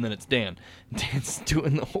Megan, and then it's Dan. Dan's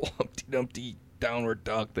doing the whole Humpty Dumpty downward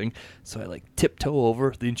dog thing. So I like tiptoe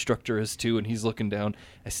over. The instructor is too, and he's looking down.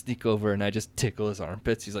 I sneak over and I just tickle his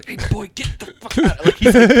armpits. He's like, "Hey boy, get the fuck out!" Like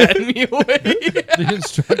he's like patting me away. The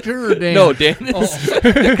instructor or Dan? No, Dan is.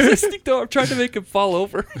 'Cause I sneaked over. I'm trying to make him fall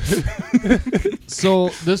over. So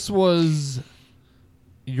this was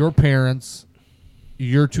your parents,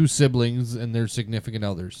 your two siblings, and their significant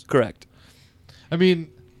others. Correct. I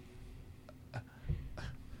mean,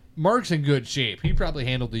 Mark's in good shape. He probably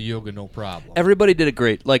handled the yoga no problem. Everybody did it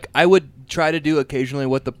great. Like I would try to do occasionally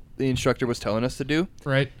what the instructor was telling us to do.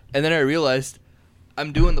 Right? And then I realized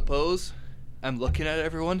I'm doing the pose, I'm looking at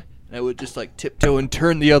everyone, and I would just like tiptoe and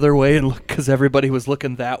turn the other way and look because everybody was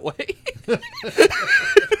looking that way.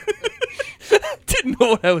 Didn't know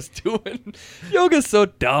what I was doing. Yoga's so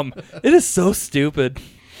dumb. It is so stupid.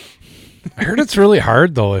 I heard it's really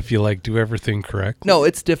hard though if you like do everything correctly. No,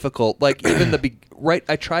 it's difficult. Like even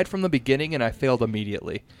I tried from the beginning and I failed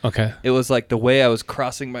immediately. Okay. It was like the way I was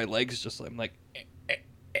crossing my legs, just I'm like,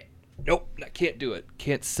 nope, I can't do it.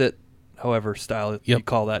 Can't sit, however style you Yep.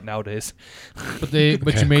 call that nowadays. But you made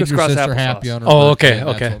your Crisscross sister applesauce. happy on her Oh, birthday, okay, and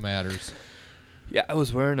okay. That's what matters. Yeah, I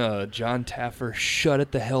was wearing a John Taffer "Shut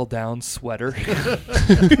It the Hell Down" sweater,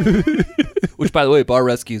 which, by the way, Bar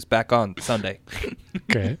Rescue's back on Sunday.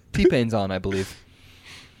 Okay. T-Pain's on, I believe.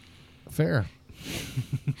 Fair.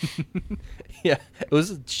 Yeah, it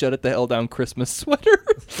was a "Shut It the Hell Down" Christmas sweater.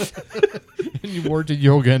 And you wore it to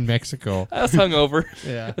yoga in Mexico. I was hungover.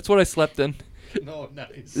 Yeah. That's what I slept in. No,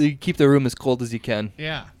 nice. You keep the room as cold as you can.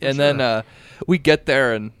 Yeah. And then we get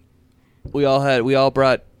there and we all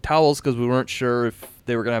brought towels because we weren't sure if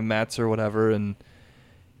they were gonna have mats or whatever. And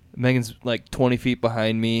Megan's like 20 feet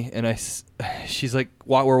behind me, and she's like,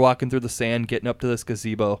 we're walking through the sand, getting up to this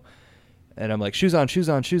gazebo, and I'm like, shoes on, shoes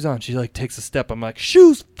on, shoes on. She like takes a step. I'm like,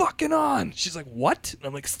 shoes fucking on. She's like, what? And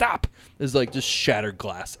I'm like, stop. There's like just shattered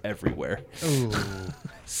glass everywhere. Ooh.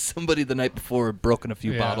 Somebody the night before had broken a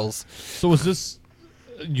few Yeah. bottles. So was this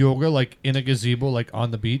yoga like in a gazebo, like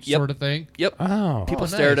on the beach Yep. sort of thing? Yep. Oh. People Oh,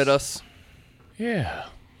 stared nice. at us. Yeah.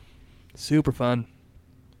 Super fun.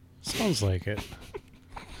 Sounds like it.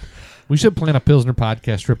 We should plan a Pilsner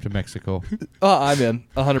podcast trip to Mexico. Oh, I'm in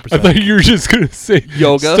 100%. I thought you were just gonna say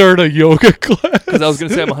Yoga? Start a yoga class. Because I was going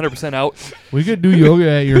to say I'm 100% out. We could do yoga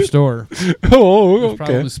at your store. Oh, There's okay.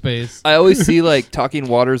 probably space. I always see like Talking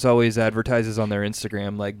Waters always advertises on their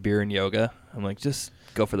Instagram like beer and yoga. I'm like, just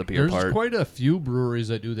go for the beer There's part. quite a few breweries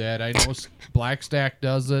that do that. I know Black Stack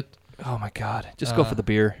does it. Oh my God. Just go for the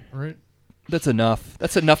beer. Right? That's enough.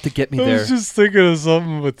 That's enough to get me I there. was just thinking of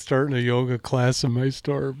something with starting a yoga class in my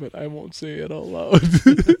store, but I won't say it out loud.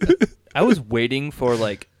 I was waiting for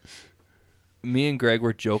like, me and Greg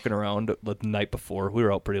were joking around the night before. We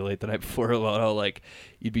were out pretty late the night before about how like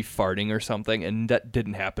you'd be farting or something, and that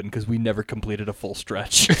didn't happen because we never completed a full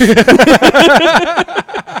stretch.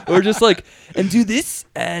 We're just like, and do this,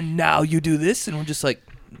 and now you do this, and we're just like,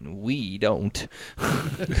 we don't.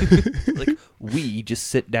 Like we just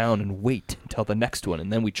sit down and wait until the next one,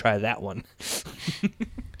 and then we try that one.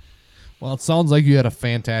 Well, it sounds like you had a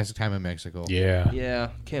fantastic time in Mexico. yeah. Yeah,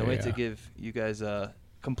 can't wait to Yeah. give you guys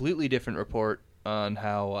completely different report on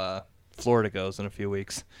how Florida goes in a few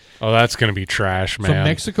weeks. Oh, that's gonna be trash, man. So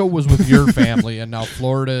Mexico was with your family, and now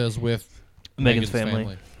Florida is with Megan's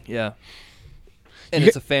family. Yeah. And You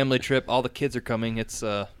it's a family trip. All the kids are coming. It's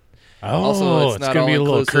oh, also it's not gonna be a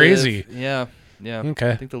little all-inclusive. crazy. Yeah. Okay.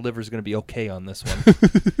 I think the liver's going to be okay on this one.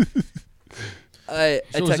 So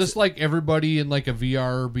is this like everybody in like a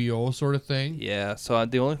VRBO sort of thing? Yeah. So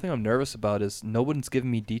the only thing I'm nervous about is no one's giving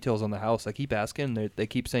me details on the house. I keep asking. They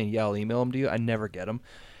keep saying, "Yeah, I'll email them to you." I never get them.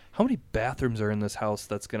 How many bathrooms are in this house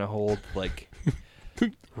that's going to hold like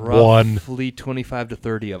roughly 25 to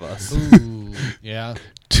 30 of us? Ooh, yeah.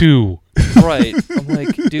 2. Right. I'm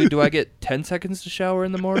like, dude, do I get 10 seconds to shower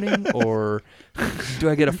in the morning or do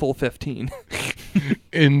I get a full 15?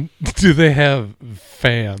 And do they have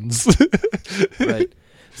fans? Right.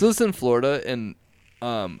 So this is in Florida, and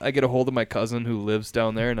I get a hold of my cousin who lives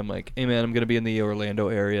down there, and I'm like, hey, man, I'm going to be in the Orlando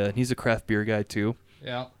area. And he's a craft beer guy, too.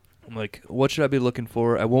 Yeah. I'm like, what should I be looking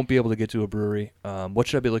for? I won't be able to get to a brewery. What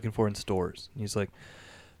should I be looking for in stores? And he's like,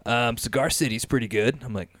 Cigar City's pretty good.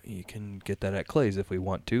 I'm like, you can get that at Clay's if we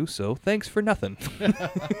want to, so thanks for nothing.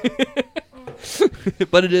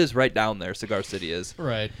 But it is right down there, Cigar City is.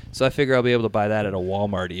 Right. So I figure I'll be able to buy that at a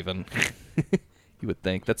Walmart even. You would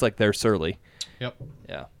think. That's like their Surly. Yep.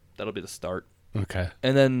 Yeah, that'll be the start. Okay.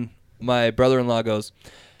 And then my brother-in-law goes,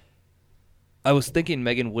 I was thinking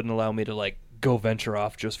Megan wouldn't allow me to, like, go venture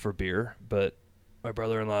off just for beer, but my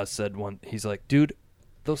brother-in-law said he's like, dude,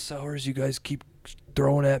 those sours you guys keep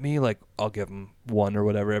throwing at me, like, I'll give them one or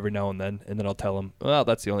whatever every now and then I'll tell him, well,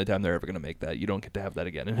 that's the only time they're ever going to make that. You don't get to have that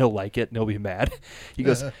again. And he'll like it, and he'll be mad. He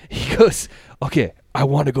goes, okay, I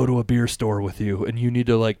want to go to a beer store with you, and you need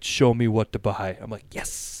to, like, show me what to buy. I'm like,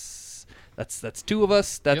 yes. That's 2 of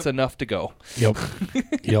us. That's enough to go. Yep.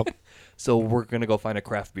 Yep. So we're going to go find a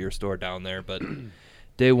craft beer store down there, but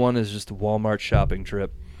day 1 is just a Walmart shopping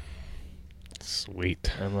trip.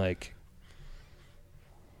 Sweet. I'm like,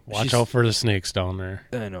 Watch out for the snakes down there.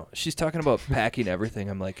 I know. She's talking about packing everything.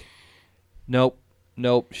 I'm like, nope.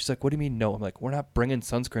 She's like, what do you mean no? I'm like, we're not bringing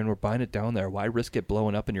sunscreen. We're buying it down there. Why risk it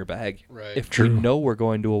blowing up in your bag? Right. If True. we know we're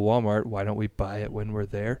going to a Walmart, why don't we buy it when we're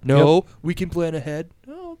there? No, we can plan ahead.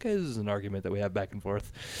 Oh, okay. This is an argument that we have back and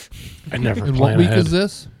forth. I never And plan what week ahead. is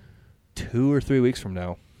this? 2 or 3 weeks from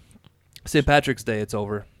now. St. Patrick's Day, it's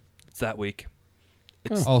over. It's that week.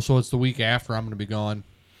 Oh, so it's the week after I'm going to be gone.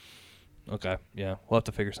 Okay, yeah. We'll have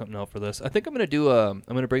to figure something out for this. I think I'm going to do I'm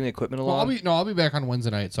going to bring the equipment Well, along. I'll be back on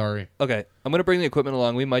Wednesday night. Sorry. Okay, I'm going to bring the equipment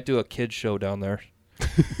along. We might do a kids show down there.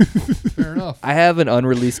 Fair enough. I have an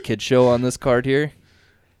unreleased kids show on this card here.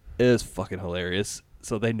 It is fucking hilarious.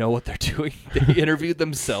 So they know what they're doing. They interviewed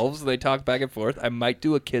themselves and they talk back and forth. I might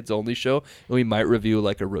do a kids only show and we might review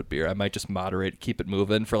like a root beer. I might just moderate, keep it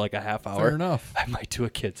moving for like a half hour. Fair enough. I might do a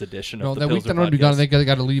kids edition No, of the that week Pilsner I'm going to be gone. I podcast. think I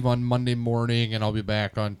got to leave on Monday morning, and I'll be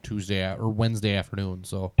back on Tuesday or Wednesday afternoon.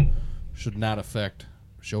 So should not affect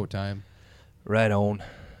showtime. Right on.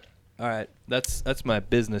 All right, that's my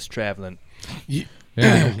business traveling. Yeah,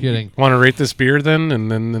 no kidding. Want to rate this beer then? And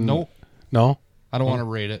then Nope. No? I don't want to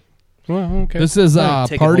rate it. Well, okay. This is Take it home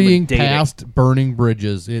and Partying date it. Past Burning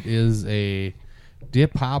Bridges. It is a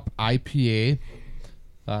Dip Hop IPA,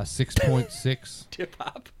 6.6. Tip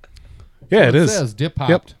hop. yeah, it is. says Dip Hop.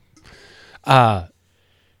 Yep. I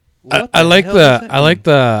like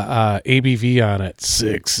the ABV on it.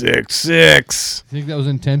 666. You think that was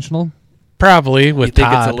intentional? Probably with You think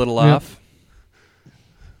Todd. it's a little Yeah. off?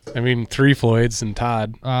 I mean, 3 Floyds and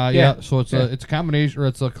Todd. Yeah. So it's a combination, or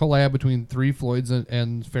it's a collab between Three Floyds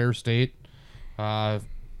and Fair State. The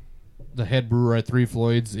head brewer at Three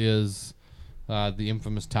Floyds is the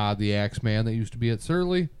infamous Todd the Axeman that used to be at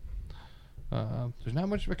Surly. There's not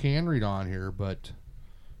much of a can read on here, but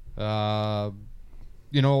the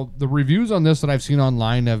reviews on this that I've seen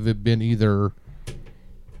online have been either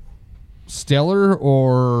stellar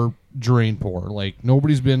or drain pour. Like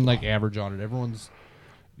nobody's been like average on it. Everyone's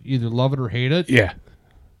either love it or hate it. Yeah.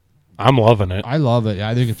 I'm loving it. I love it.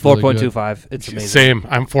 I think it's really good. 4.25. It's amazing. Same.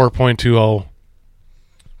 I'm 4.20.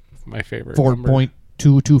 My favorite. number.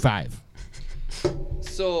 4.225.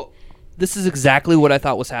 So this is exactly what I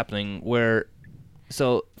thought was happening.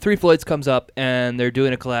 So Three Floyds comes up and they're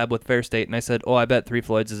doing a collab with Fair State, and I said, "Oh, I bet Three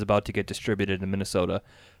Floyds is about to get distributed in Minnesota."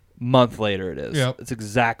 Month later, it is. Yep. It's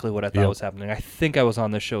exactly what I thought Yep. was happening. I think I was on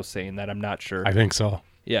this show saying that. I'm not sure. I think so.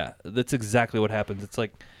 Yeah, that's exactly what happens. It's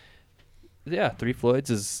like, yeah, Three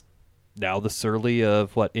Floyds is now the Surly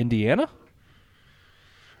of what? Indiana,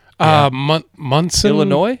 Munson.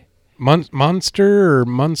 Illinois. Munster or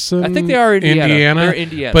Munson. I think they are Indiana. They're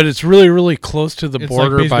Indiana. But it's really, really close to the It's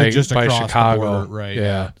border like by basically just across the Chicago. border, right,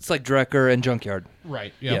 yeah. It's like Drecker and Junkyard.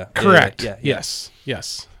 Right. Yeah. Correct. Yeah. Yes.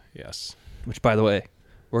 Which, by the way,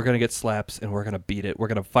 we're going to get Slaps and we're going to beat it. We're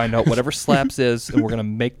going to find out whatever Slaps is and we're going to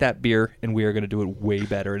make that beer and we are going to do it way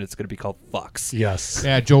better and it's going to be called Fox. Yes.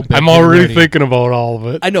 Yeah, Joe. I'm already thinking about all of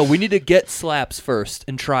it. I know. We need to get Slaps first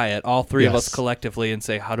and try it, all three of Yes. us collectively, and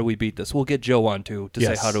say, how do we beat this? We'll get Joe on, too, to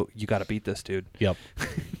Yes. say, you got to beat this, dude. Yep.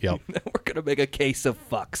 We're going to make a case of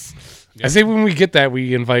Fox. I say when we get that,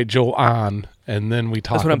 we invite Joe on, and then we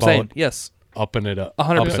talk That's what I'm about saying. Yes. upping it up.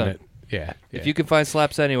 100%. upping it. Yeah. If you can find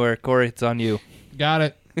Slaps anywhere, Corey, it's on you. Got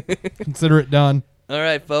it. Consider it done. All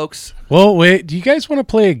right, folks. Well, wait. Do you guys want to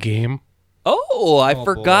play a game? Oh, I Oh,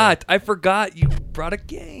 forgot. I forgot you brought a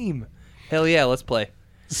game. Hell yeah, let's play.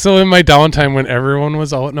 So in my downtime when everyone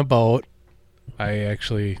was out and about, I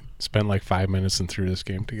actually spent like 5 minutes and threw this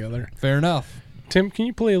game together. Fair enough. Tim, can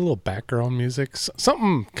you play a little background music?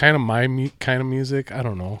 Something kind of my kind of music. I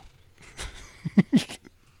don't know.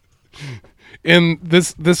 In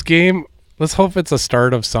this game, let's hope it's a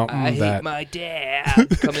start of something I that hate my dad.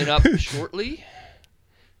 Coming up shortly.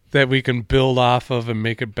 that we can build off of and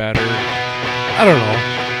make it better. I don't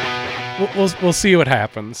know. We'll see what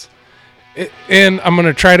happens. And I'm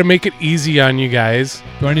gonna try to make it easy on you guys.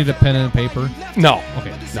 Do I need a pen and paper? No,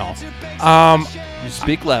 Okay. no. You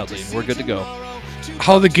speak loudly and we're good to go.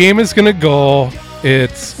 How the game is gonna go?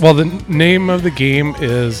 The name of the game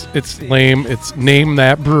is it's lame. It's Name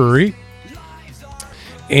That Brewery,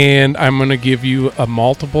 and I'm gonna give you a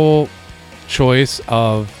multiple choice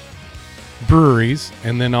of breweries,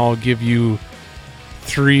 and then I'll give you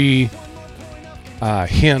 3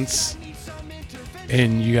 hints,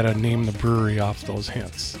 and you gotta name the brewery off those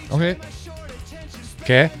hints. Okay.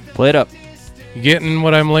 Okay? Play it up. You getting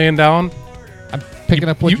what I'm laying down? I'm picking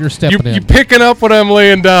up what you're stepping in. You picking up what I'm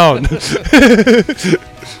laying down.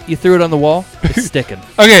 You threw it on the wall. It's sticking.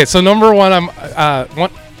 Okay, so number 1,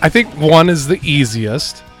 I think 1 is the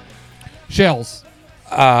easiest. Shells.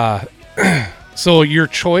 So your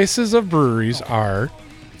choices of breweries are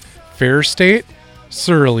Fair State,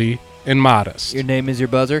 Surly, and Modest. Your name is your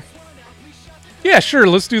buzzer? Yeah, sure,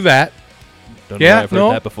 let's do that. Don't know Yeah, why I've heard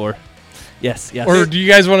no? that before. Yes. Or do you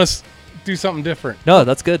guys want to do something different? No,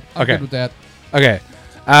 that's good. I'm Okay. good with that. Okay.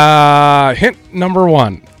 Hint number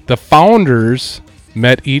 1. The founders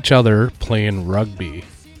met each other playing rugby.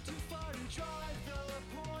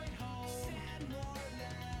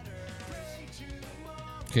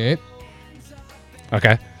 Okay.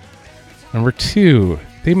 Okay. Number 2.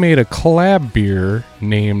 They made a collab beer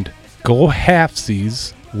named Go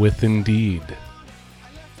Halfsies with Indeed.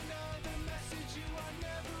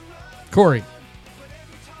 Corey.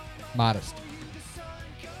 Modest.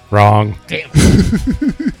 Wrong. Damn.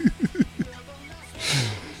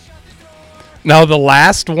 Now the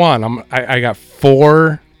last one, I got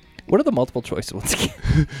 4 What are the multiple choice ones again?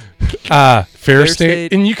 Fair State.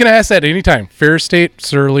 State, and you can ask that anytime. Fair State,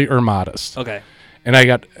 Surly, or Modest. Okay. And I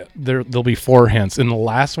got there'll be 4 hints, and the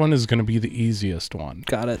last one is going to be the easiest one.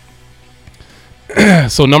 Got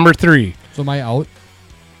it. So number 3, So am I out?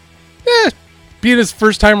 beat his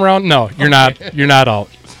first time around. No, you're not. You're not out.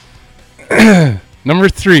 Number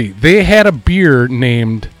 3, they had a beer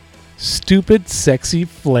named Stupid Sexy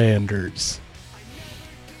Flanders.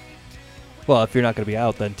 Well, if you're not going to be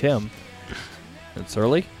out, then Tim. It's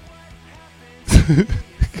early.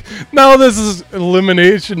 No, this is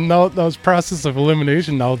elimination. No, that was process of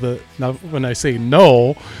elimination. Now when I say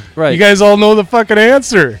no, Right. you guys all know the fucking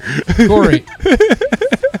answer. Corey.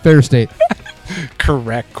 Fair State.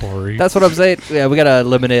 Correct, Corey. That's what I'm saying. Yeah, we got to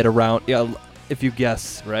eliminate a round. Yeah, if you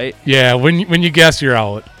guess, right? Yeah, when you guess, you're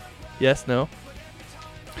out. Yes, no?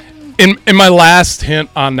 And my last hint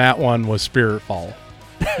on that one was Spirit Fall.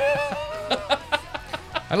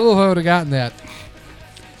 I don't know if I would have gotten that.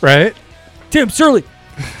 Right? Tim Surly.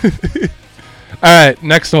 All right,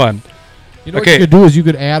 next one. You know what Okay. you could do is you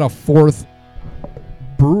could add a 4th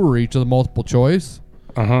brewery to the multiple choice.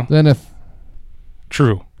 Uh-huh. Then if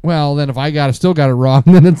True. if I still got it wrong,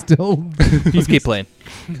 then it's still Let's keep playing.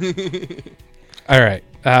 All right.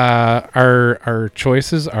 Our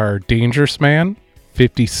choices are Dangerous Man,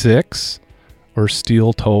 56, or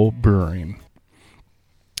Steel Toe Brewing.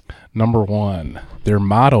 Number 1, their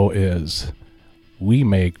motto is, "We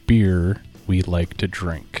make beer we like to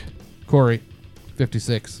drink." Corey.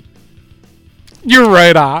 56. You're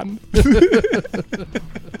right on.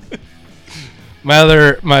 My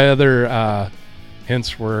other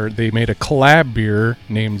hints were they made a collab beer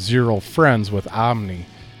named Zero Friends with Omni.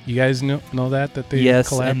 You guys know that they Yes,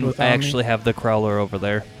 collabed and with I Omni? actually have the Crowler over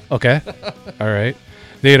there. Okay. All right.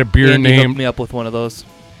 They had a beer Andy hooked named me up with one of those.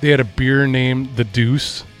 They had a beer named the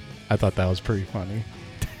Deuce. I thought that was pretty funny.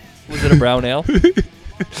 Was it a brown ale?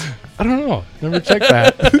 I don't know. Never checked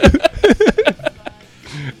that.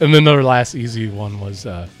 And then their last easy one was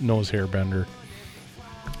Nose Hairbender.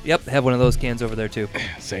 Yep, have one of those cans over there too.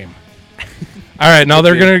 Same. All right, now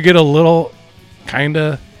they're going to get a little, kind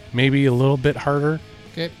of, maybe a little bit harder.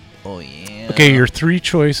 Okay. Oh yeah. Okay, your three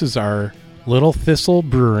choices are Little Thistle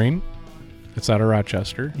Brewing. It's out of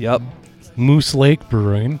Rochester. Yep. Moose Lake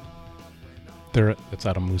Brewing. It's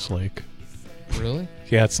out of Moose Lake. Really?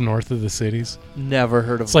 Yeah, it's north of the cities. Never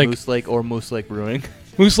heard of It's like- Moose Lake or Moose Lake Brewing.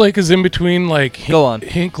 Moose Lake is in between like Go on.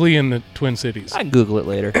 Hinckley and the Twin Cities. I can Google it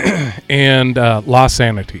later. And La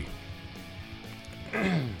Sanity. All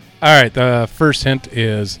right, the first hint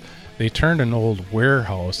is they turned an old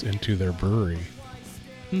warehouse into their brewery.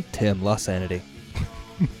 Tim, Lost Sanity.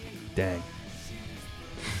 Dang.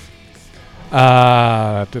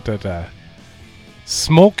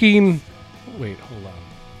 Smoking. Wait, hold on.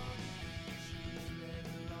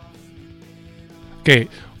 Okay,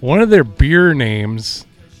 one of their beer names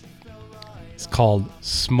is called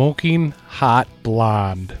Smoking Hot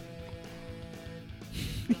Blonde.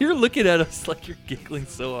 You're looking at us like you're giggling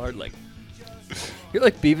so hard, like you're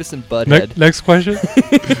like Beavis and Butthead. Next question.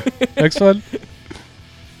 Next one.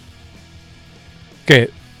 Okay,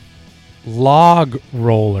 Log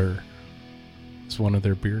Roller is one of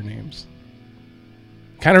their beer names.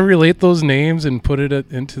 Kind of relate those names and put it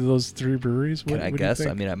into those three breweries. Can I guess?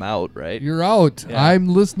 I mean, I'm out, right? You're out. Yeah. I'm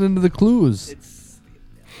listening to the clues.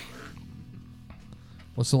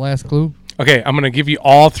 What's the last clue? Okay, I'm going to give you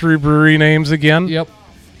all three brewery names again. Yep.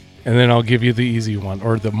 And then I'll give you the easy one,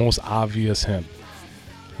 or the most obvious hint.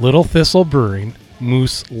 Little Thistle Brewing,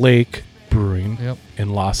 Moose Lake Brewing, Yep.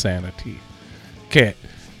 and La Sanity. Okay.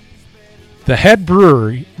 The head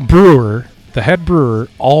brewer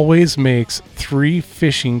always makes 3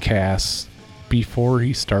 fishing casts before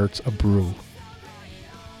he starts a brew.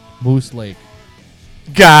 Moose Lake.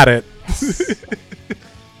 Got it.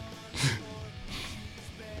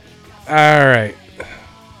 All right.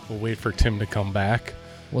 We'll wait for Tim to come back.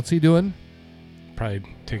 What's he doing? Probably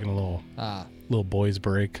taking a Ah, little boys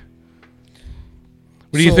break.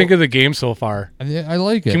 What do you So- think of the game so far? I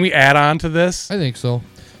like it. Can we add on to this? I think so.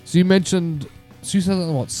 So you said something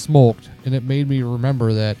about smoked, and it made me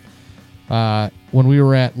remember that when we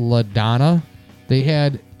were at La Donna,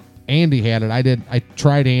 Andy had it. I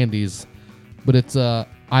tried Andy's, but it's a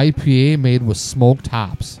IPA made with smoked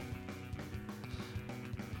hops.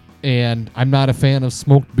 And I'm not a fan of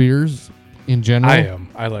smoked beers in general. I am.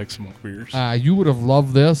 I like smoked beers. You would have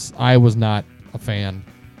loved this. I was not a fan.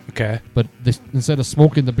 Okay. But instead of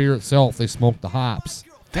smoking the beer itself, they smoked the hops.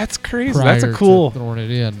 That's crazy. prior That's a cool. to throwing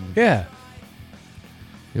it in. Yeah.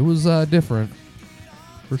 It was different,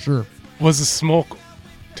 for sure. Was the smoke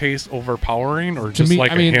taste overpowering or To just me,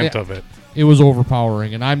 like I mean, a hint of it? It was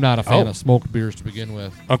overpowering, and I'm not a fan Oh. of smoked beers to begin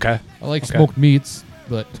with. Okay. I like Okay. smoked meats,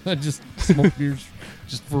 but just smoked beers,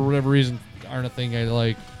 just for whatever reason, aren't a thing I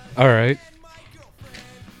like. All right.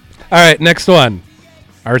 All right. Next one.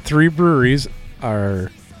 Our 3 breweries are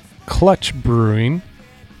Clutch Brewing,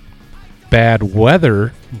 Bad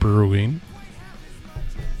Weather Brewing,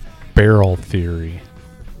 Barrel Theory.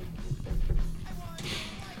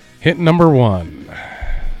 Hint number 1.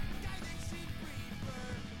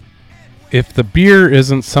 If the beer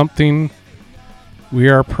isn't something we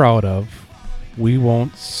are proud of, we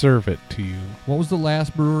won't serve it to you. What was the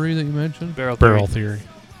last brewery that you mentioned? Barrel Theory.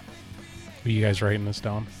 Are you guys writing this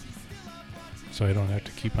down? So I don't have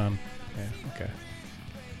to keep on. Yeah, okay.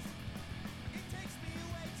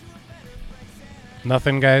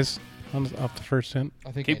 Nothing, guys, off the first hint?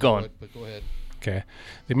 I think Keep I know going. it, but go ahead. Okay.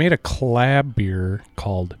 They made a collab beer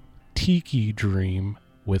called Tiki Dream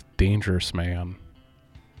with Dangerous Man.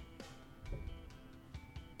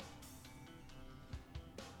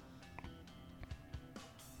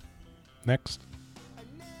 Next.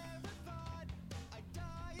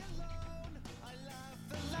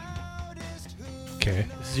 Okay.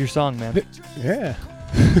 This is your song, man. Yeah.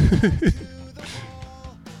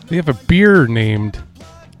 They have a beer named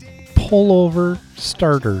Pullover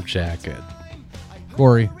Starter Jacket.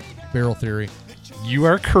 Corey, Barrel Theory. You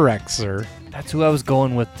are correct, sir. That's who I was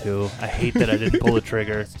going with too. I hate that I didn't pull the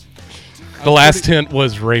trigger. The last hint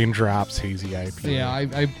was Raindrops Hazy IPA. Yeah,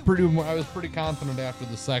 I was pretty confident after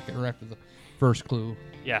the second or after the first clue.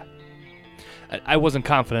 Yeah. I wasn't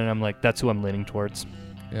confident. I'm like, that's who I'm leaning towards.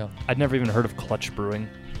 Yeah. I'd never even heard of Clutch Brewing.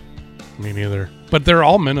 Me neither. But they're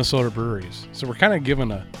all Minnesota breweries. So we're kind of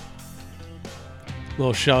giving a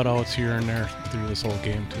little shout outs here and there through this whole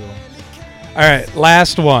game to them. All right,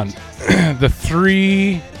 last one. The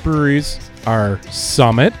 3 breweries are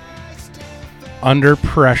Summit, Under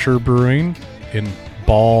Pressure Brewing, and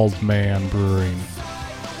Bald Man Brewing.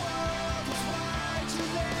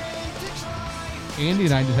 Andy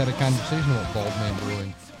and I just had a conversation about Bald Man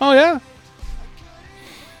Brewing. Oh, yeah?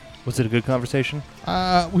 Was it a good conversation?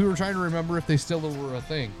 We were trying to remember if they still were a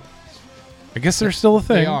thing. I guess they're still a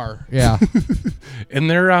thing. They are, yeah. And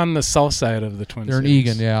they're on the south side of the Twin They're in Cities.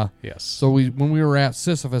 Egan, yeah. Yes. So when we were at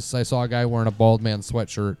Sisyphus, I saw a guy wearing a Bald Man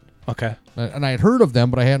sweatshirt. Okay. And I had heard of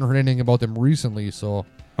them, but I hadn't heard anything about them recently, so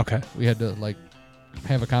Okay. we had to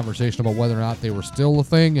have a conversation about whether or not they were still a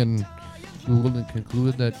thing, and we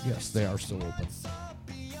concluded that yes, they are still open.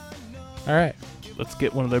 All right. Let's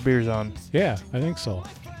get one of their beers on. Yeah, I think so.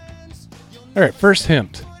 All right, first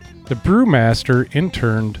hint. The brewmaster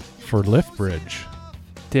interned for Liftbridge.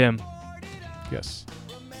 Tim, Yes.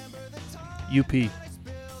 UP.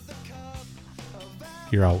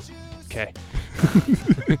 You're out. Okay.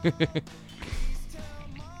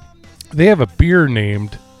 They have a beer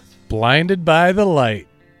named Blinded by the Light.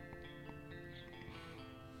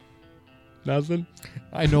 Nothing?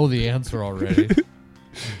 I know the answer already.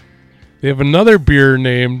 They have another beer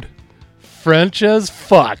named French as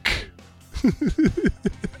Fuck.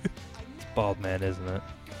 Bald Man, isn't it?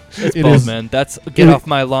 It's It Bald is. Man. That's Get Off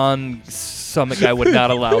My Lawn Summit guy would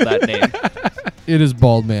not allow that name. It is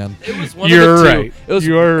Bald Man. It was one You're of the two. right. It was,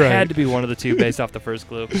 You're right. had to be one of the two based off the first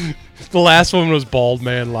clue. The last one was Bald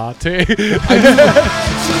Man Latte. I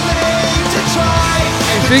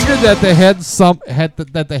figured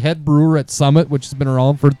that the head brewer at Summit, which has been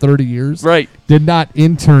around for 30 years, Right. did not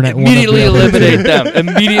intern at Immediately one of the other eliminate two. them.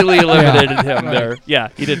 Immediately eliminated him Right. there. Yeah,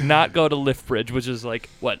 he did not go to Liftbridge, which is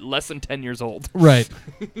less than 10 years old. Right.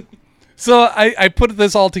 So I put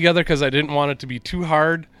this all together because I didn't want it to be too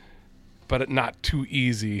hard, but not too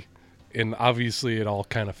easy. And obviously it all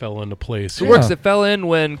kind of fell into place. It works. It fell in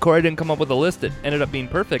when Corey didn't come up with a list. It ended up being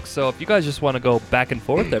perfect. So if you guys just want to go back and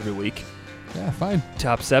forth every week, Yeah, fine.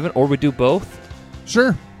 top 7, or we do both,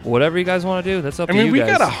 Sure. whatever you guys want to do, that's up I to mean, you we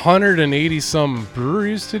guys. got 180 some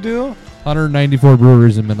breweries to do. 194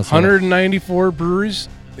 breweries in Minnesota. 194 breweries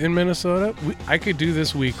in Minnesota. I could do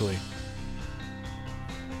this weekly.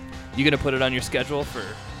 You gonna put it on your schedule for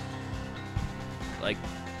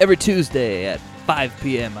every Tuesday at 5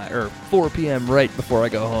 p.m. or 4 p.m. right before I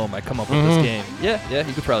go home, I come up with this game. Yeah,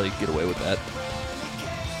 you could probably get away with that.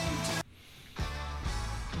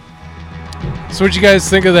 So what'd you guys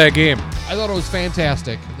think of that game? I thought it was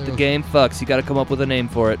fantastic. The game fucks. You got to come up with a name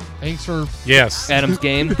for it. Thanks for Yes. Adam's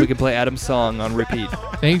game. We can play Adam's song on repeat.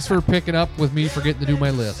 picking up with me, forgetting to do my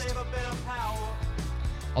list.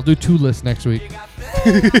 I'll do 2 lists next week.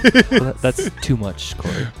 Well, that's too much,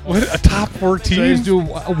 Corey. What, a top Should I 14? just do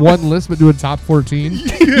one list but do a top 14?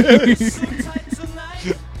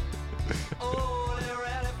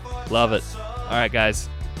 Love it. All right, guys.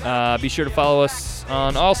 Be sure to follow us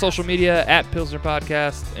on all social media at Pilsner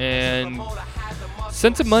Podcast and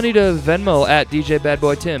send some money to Venmo at DJ Bad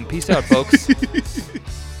Boy Tim. Peace out, folks.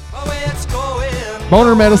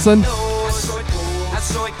 Boner medicine. That's so it goes. That's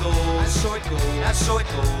so it goes. That's so it goes. That's so it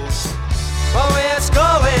goes. Oh, it's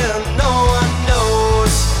going. No one